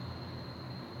Yechidus?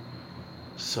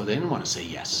 So they didn't want to say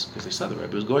yes, because they saw the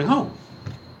Rebbe was going home.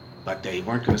 But they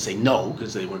weren't going to say no,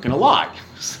 because they weren't going to lie.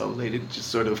 So they did just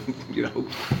sort of,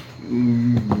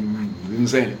 didn't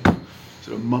say anything.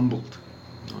 Sort of mumbled.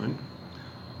 All right?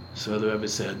 So the Rebbe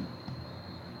said,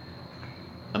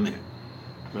 a minute.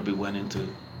 The Rebbe went into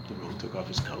the room, took off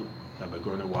his coat. Rabbi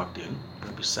Groner walked in. The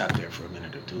Rebbe sat there for a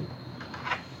minute or two.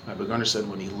 Rabbi Groner said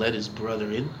when he let his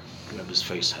brother in, the Rebbe's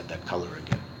face had that color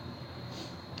again.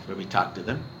 The Rebbe talked to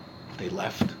them. They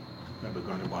left. Rabbi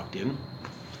Garner walked in.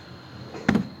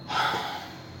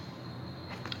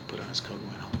 Put on his coat and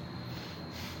went home.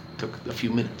 Took a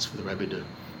few minutes for the Rebbe to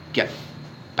get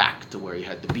back to where he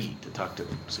had to be to talk to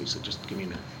them. So he said, just give me a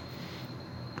minute.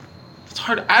 It's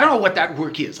hard. I don't know what that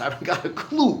work is. I haven't got a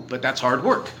clue, but that's hard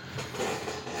work.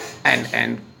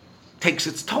 And takes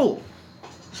its toll.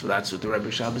 So that's what the Rebbe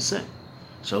Shab is saying.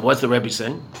 So what's the Rebbe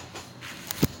saying?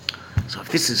 So if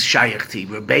this is Shayach to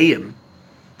Rebbeim,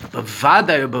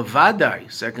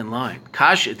 Bavadai, second line.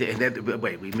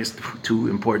 Wait, we missed two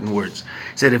important words.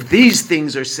 He said if these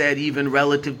things are said even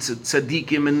relative to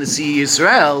tzaddikim in the sea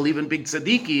Israel, even big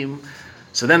tzaddikim,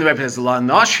 so then the Rebbe says, La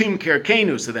Nashim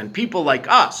Kerkenu, so then people like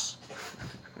us.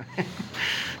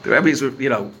 The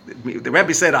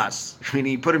Rebbe said us. I mean,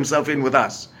 he put himself in with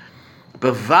us.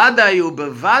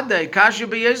 Bavadai, kasha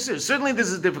b'yeser. Certainly this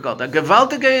is difficult. A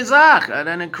gewaltige Ezach,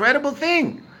 an incredible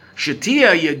thing.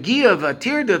 Shatia, yagia,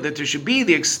 vatirda, that there should be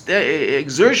the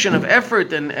exertion of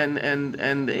effort and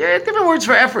different words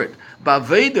for effort.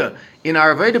 Baveda, in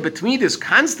our Veda B'tmidis,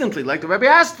 constantly, like the Rebbe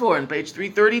asked for in page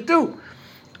 332.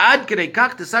 Ad kedei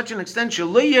kach, to such an extent,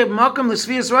 shaliye makam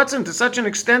l'svias ratzon, to such an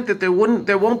extent that there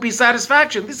won't be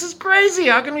satisfaction. This is crazy.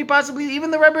 How can we possibly, even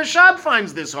the Rebbe Shab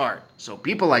finds this hard. So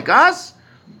people like us,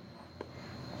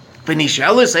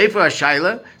 v'nishela sefer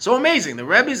hashayla, so amazing. The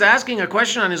Rebbe is asking a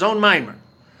question on his own mimer.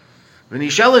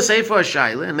 V'nishela sefer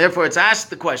hashayla, and therefore it's asked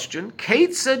the question,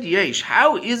 keitzad yesh,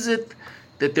 how is it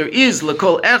that there is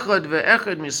l'kol echad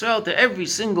ve'echad misrael, to every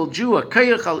single Jew, a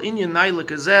kayach al inyan naila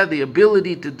kazeh, the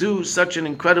ability to do such an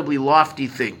incredibly lofty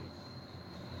thing.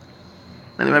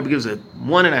 Then the Rebbe gives a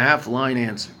 1.5 line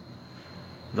answer.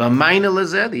 V'mayna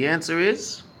lazeh, the answer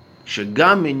is,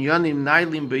 shagam minyanim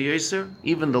nailim beyeser,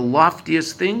 even the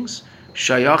loftiest things,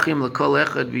 shayachim l'kol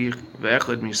echad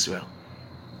ve'echad misrael,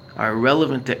 are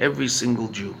relevant to every single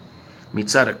Jew.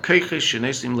 Mitzad keiches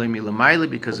shenesim le'milamayli,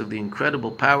 because of the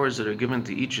incredible powers that are given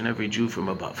to each and every Jew from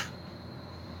above.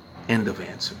 End of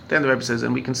answer. Then the Rebbe says,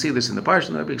 and we can see this in the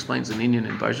Parsha, the Rebbe explains in Inyan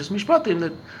and Parshas Mishpatim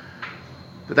that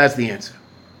that's the answer.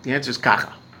 The answer is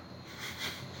kacha.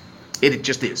 It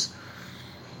just is.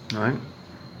 All right?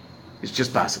 It's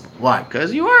just possible. Why?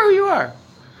 Because you are who you are.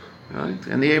 Right?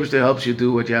 And the Eibishter helps you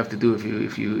do what you have to do if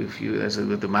you as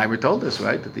what the Maimer told us,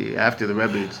 right? That after the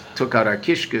Rebbe took out our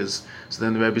kishkas, so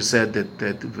then the Rebbe said that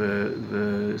the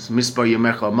mispar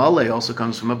yemecha malei also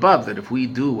comes from above. That if we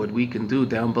do what we can do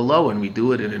down below, and we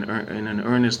do it in an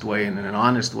earnest way, and in an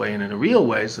honest way, and in a real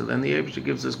way, so then the Eibishter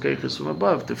gives us kishkas from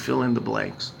above to fill in the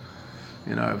blanks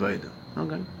in our Veda.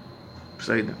 Okay,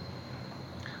 say that.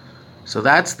 So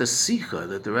that's the Sikha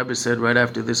that the Rebbe said right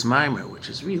after this Maimer, which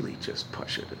is really just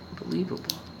pashut,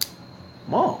 unbelievable.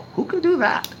 Whoa, who can do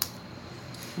that?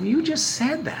 Well, you just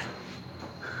said that.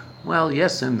 Well,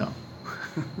 yes and no.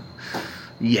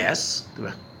 Yes,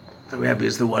 the Rebbe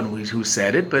is the one who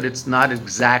said it, but it's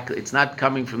not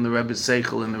coming from the Rebbe's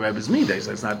Seichel and the Rebbe's Midas.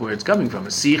 That's not where it's coming from.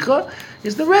 A Sikha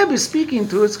is the Rebbe speaking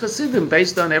to his Chassidim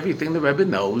based on everything the Rebbe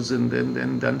knows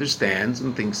and understands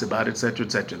and thinks about, etc.,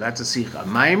 etc. That's a Sikha. A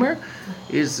Maimer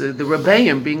is the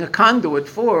Rebbeim being a conduit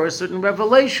for a certain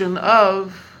revelation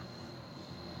of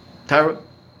Torah.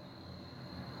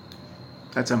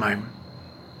 That's a Maimer.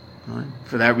 Right?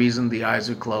 For that reason, the eyes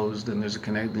are closed, and there's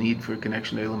a need for a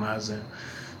connection to Elam Hazeh.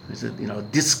 There's a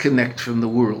disconnect from the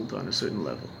world on a certain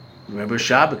level. Rebbe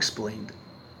Shab explained it.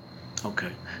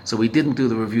 Okay, so we didn't do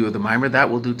the review of the Maimer. That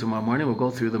we'll do tomorrow morning. We'll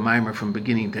go through the Maimer from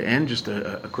beginning to end, just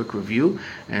a quick review.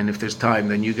 And if there's time,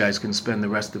 then you guys can spend the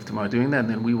rest of tomorrow doing that. And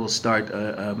then we will start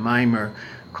a Maimer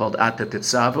called Ata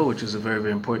Tetzava, which is a very,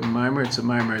 very important Maimer. It's a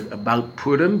Maimer about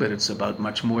Purim, but it's about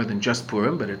much more than just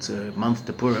Purim, but it's a month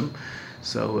to Purim.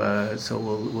 So it's a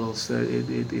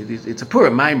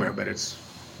Purim Maimer, but it's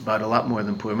about a lot more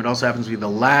than Purim. It also happens to be the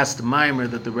last Maimer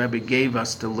that the Rebbe gave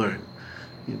us to learn.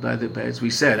 As we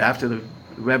said, after the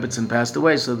Rebbetzin passed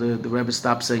away, so the Rebbe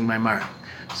stopped saying Maimarim.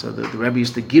 So the Rebbe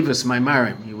used to give us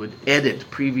Maimarim. He would edit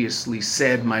previously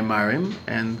said Maimarim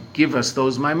and give us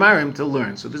those Maimarim to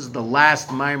learn. So this is the last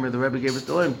Maimer the Rebbe gave us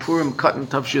to learn, Purim Katan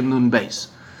Tavshin Nun Beis.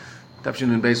 Tavshin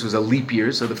Nun Beis was a leap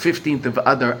year, so the 15th of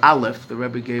Adar Aleph, the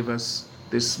Rebbe gave us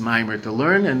this Maimer to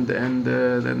learn, and then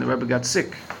the Rebbe got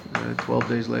sick 12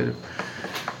 days later.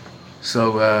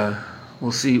 So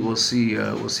we'll see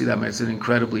that. It's an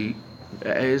incredibly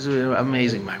it's an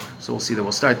amazing Maimer. So we'll see that.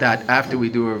 We'll start that after we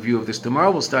do a review of this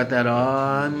tomorrow. We'll start that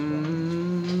on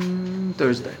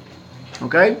Thursday.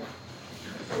 Okay?